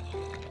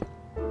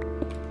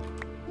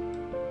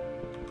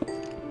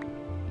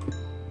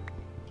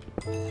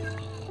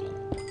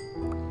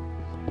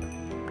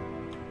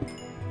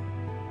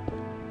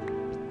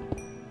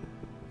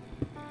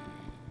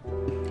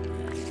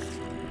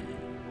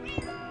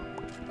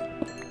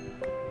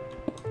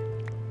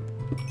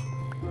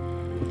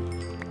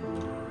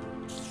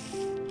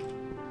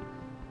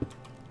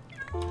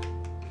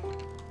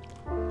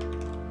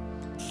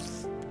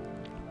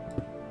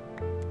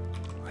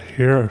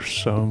 Here's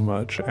so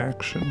much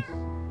action.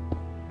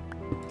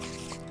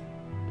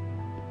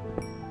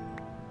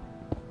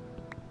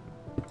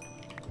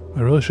 I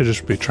really should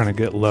just be trying to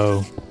get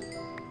low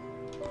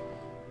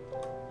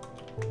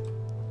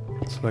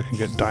so I can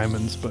get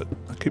diamonds, but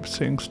I keep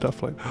seeing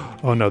stuff like,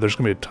 oh no, there's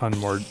gonna be a ton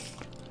more.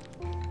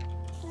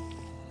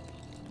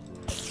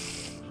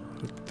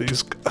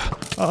 These,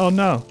 oh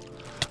no,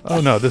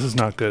 this is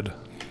not good.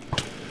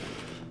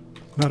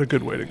 Not a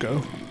good way to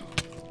go.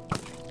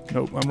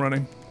 Nope, I'm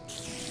running.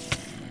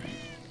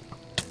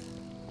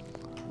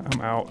 I'm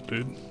out,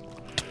 dude.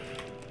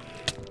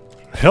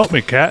 Help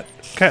me, cat.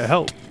 Cat,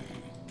 help.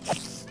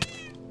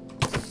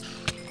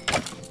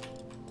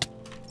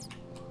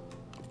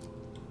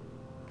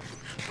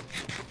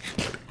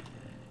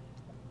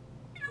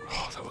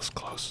 Oh, that was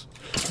close.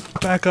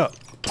 Back up.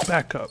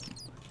 Back up.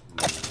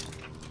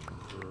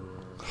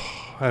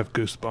 Oh, I have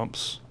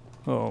goosebumps.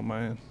 Oh,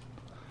 man.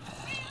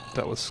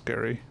 That was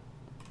scary.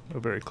 A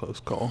very close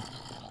call.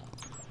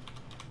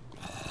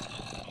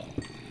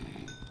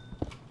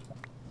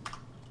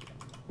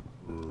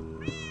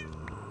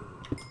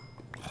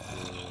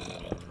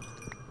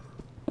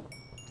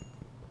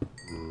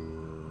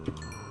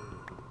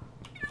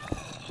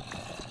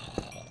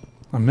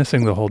 I'm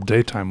missing the whole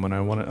daytime when I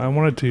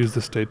wanted to use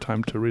this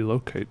daytime to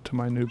relocate to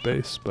my new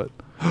base, but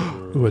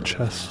ooh, a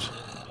chest.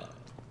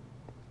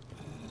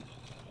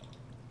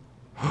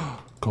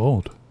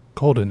 Gold.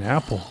 Golden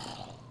apple.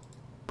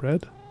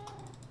 Bread.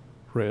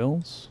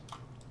 Rails.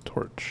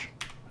 Torch.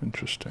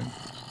 Interesting.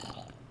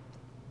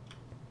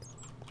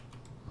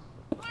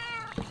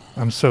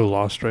 I'm so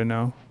lost right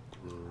now.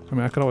 I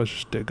mean, I could always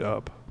just dig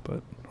up,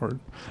 but or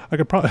I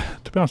could probably,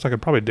 to be honest, I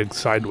could probably dig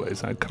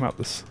sideways and I'd come out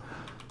this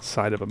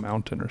side of a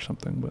mountain or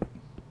something, but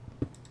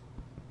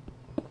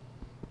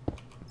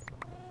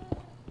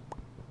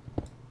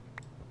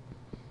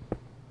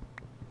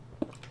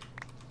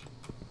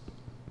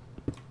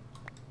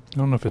I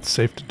don't know if it's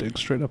safe to dig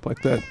straight up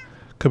like that.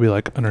 Could be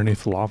like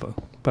underneath lava,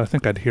 but I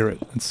think I'd hear it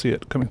and see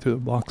it coming through the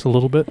blocks a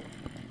little bit.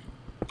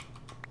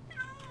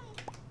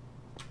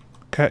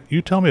 Cat,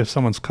 you tell me if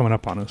someone's coming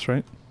up on us,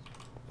 right?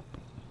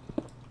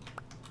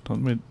 Let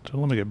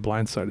me get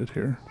blindsided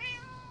here.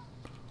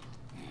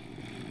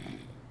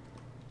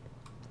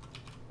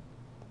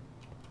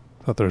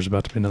 Thought there was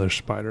about to be another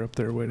spider up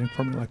there waiting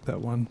for me like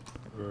that one.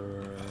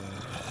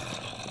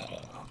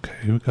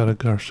 Okay, we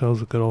got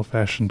ourselves a good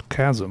old-fashioned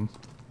chasm.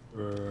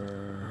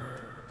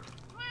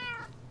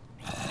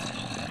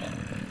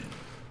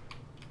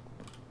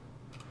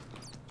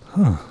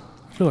 Huh.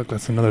 I feel like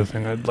that's another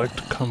thing I'd like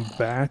to come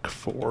back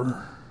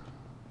for.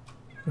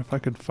 If I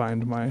could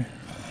find my...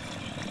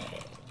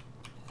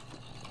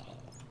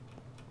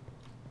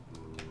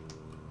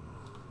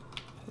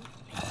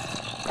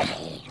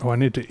 Oh, I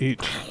need to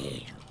eat.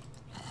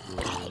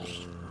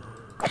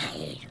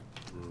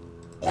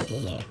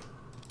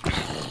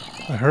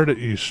 I heard it.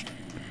 You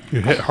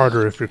hit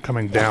harder if you're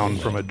coming down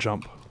from a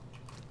jump.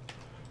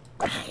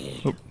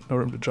 Oh, no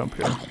room to jump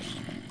here.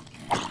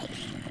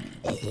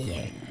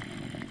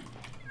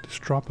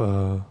 Just drop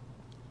a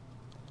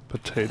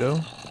potato.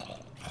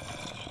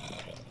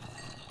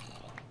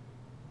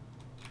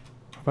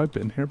 Have I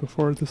been here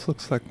before? This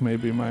looks like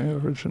maybe my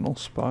original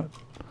spot.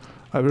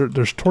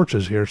 There's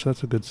torches here, so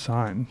that's a good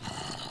sign.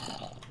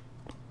 I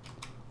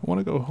want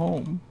to go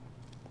home.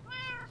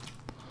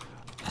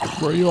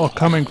 Where are you all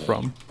coming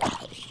from?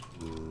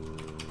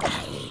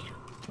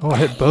 Oh, I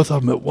hit both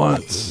of them at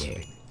once.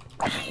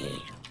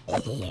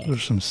 Those are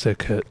some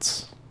sick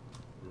hits.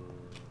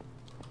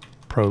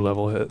 Pro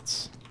level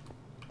hits.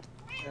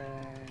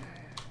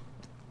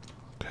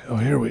 Okay, oh,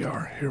 here we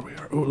are. Here we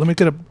are. Oh, let me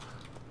get a...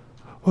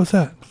 What's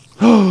that?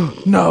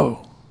 Oh,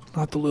 no!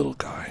 Not the little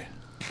guy.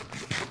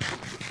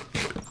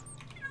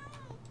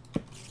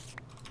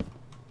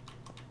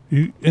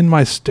 You in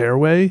my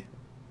stairway?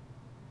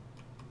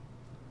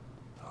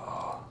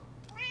 Oh.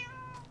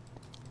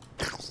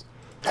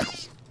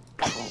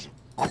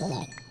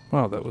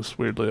 Wow, that was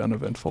weirdly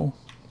uneventful.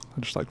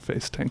 I just like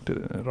face tanked it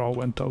and it all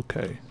went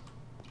okay.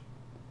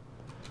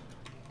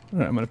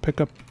 Alright, I'm gonna pick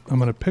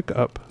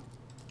up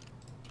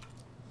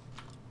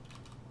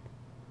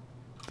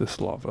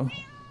this lava.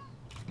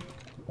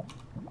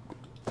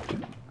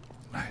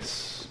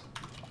 Nice.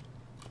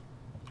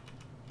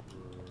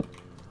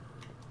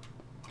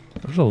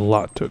 There's a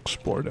lot to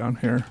explore down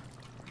here.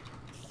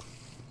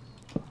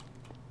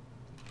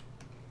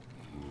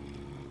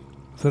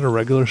 Is that a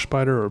regular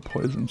spider or a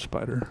poison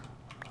spider?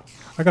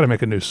 I gotta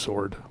make a new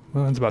sword.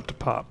 Mine's about to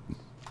pop.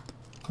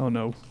 Oh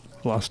no,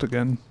 lost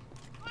again.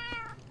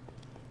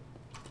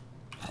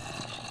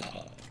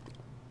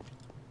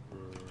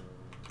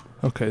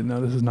 Okay, no,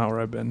 this is not where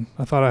I've been.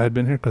 I thought I had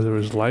been here because there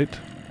was light,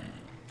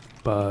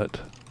 but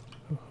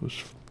it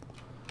was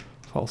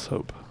false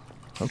hope.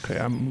 Okay,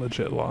 I'm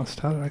legit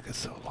lost. How did I get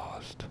so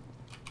lost?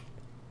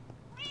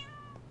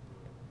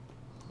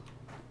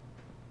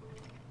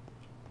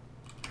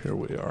 Here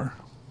we are.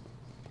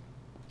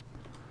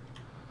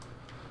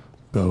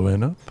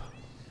 Going up.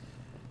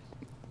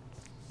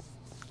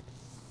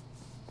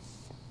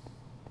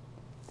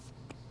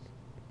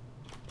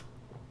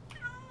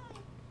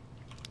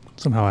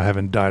 Somehow I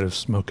haven't died of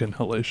smoke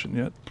inhalation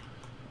yet.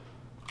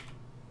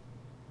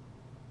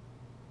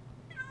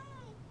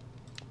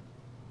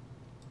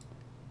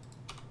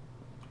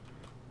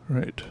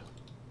 Right.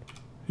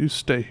 You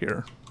stay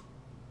here.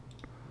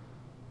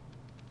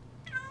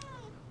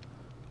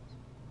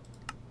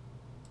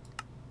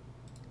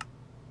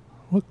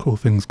 What cool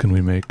things can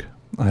we make?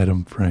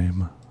 Item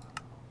frame.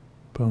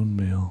 Bone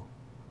meal.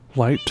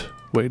 Light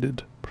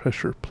weighted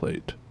pressure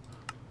plate.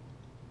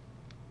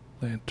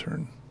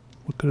 Lantern.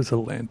 What good is a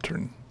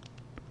lantern?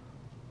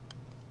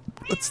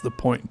 What's the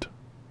point?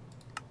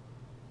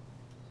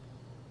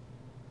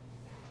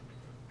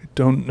 I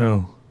don't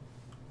know.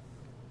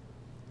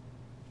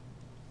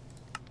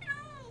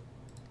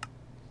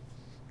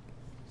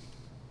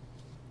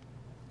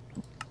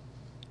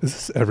 Is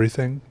this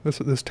everything? This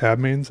what this tab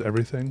means?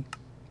 Everything?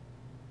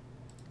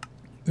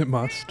 It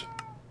must.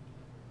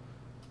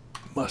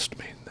 Must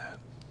mean that.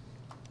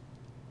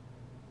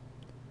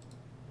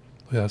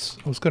 Yes,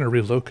 I was going to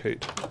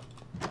relocate.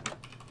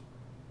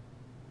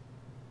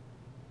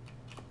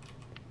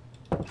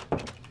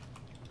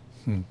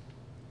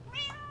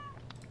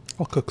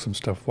 I'll cook some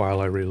stuff while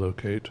I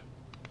relocate.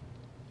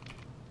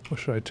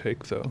 What should I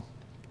take, though?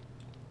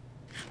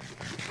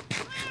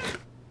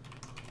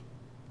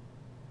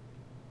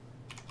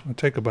 I'll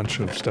take a bunch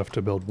of stuff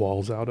to build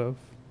walls out of.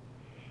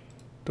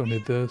 Don't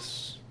need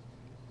this.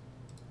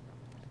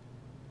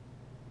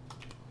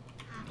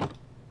 Can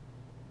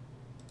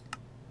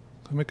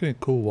I make any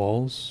cool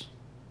walls?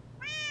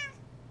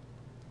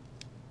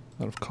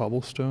 Out of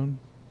cobblestone?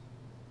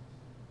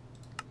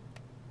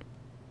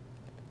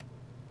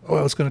 Oh,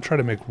 I was going to try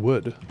to make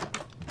wood. I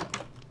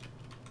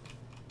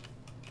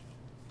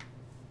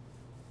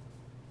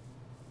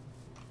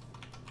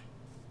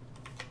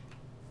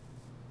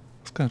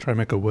was going to try to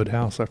make a wood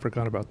house. I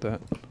forgot about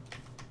that.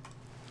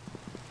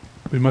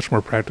 Be much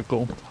more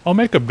practical. I'll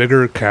make a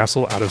bigger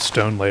castle out of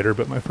stone later,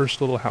 but my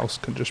first little house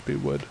can just be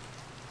wood.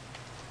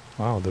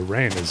 Wow, the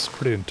rain is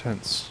pretty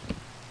intense.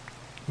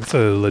 It's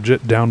a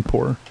legit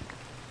downpour.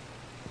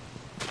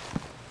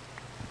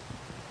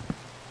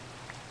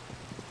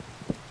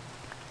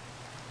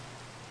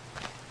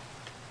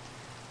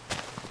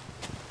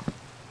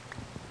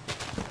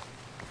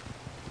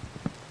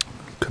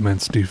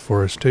 against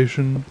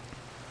deforestation.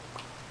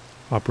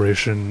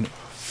 Operation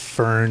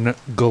Fern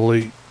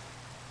Gully.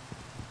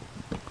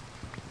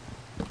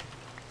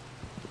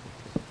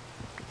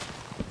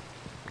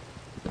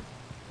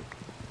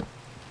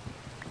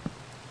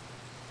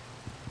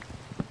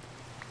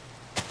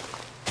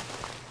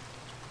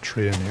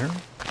 Tree in here.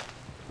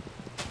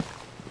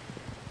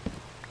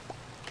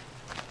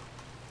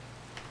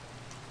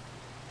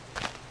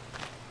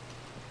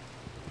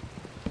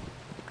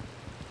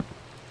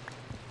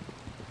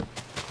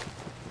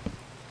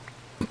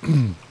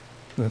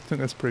 I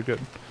think that's pretty good.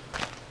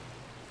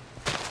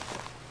 I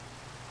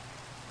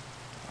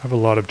have a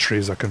lot of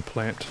trees I can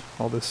plant.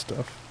 All this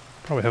stuff.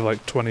 Probably have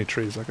like 20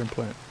 trees I can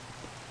plant.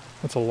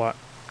 That's a lot.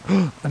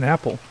 An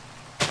apple.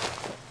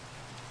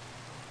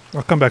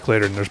 I'll come back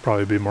later and there's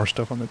probably be more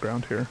stuff on the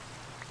ground here.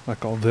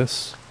 Like all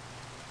this.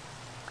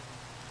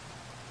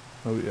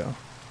 Oh yeah.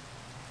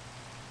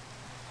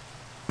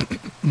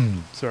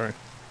 Sorry.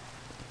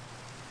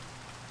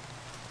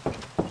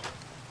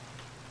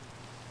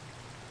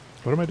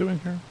 What am I doing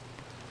here?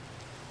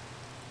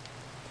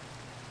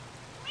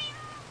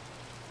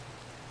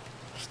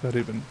 What does that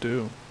even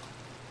do?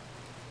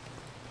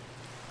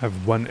 I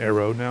have one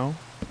arrow now.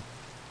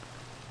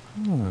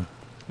 Huh,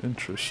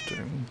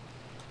 interesting.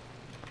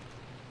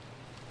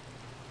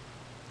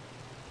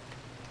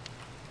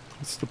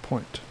 What's the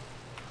point?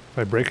 If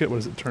I break it, what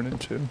does it turn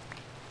into?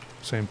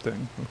 Same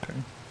thing, okay.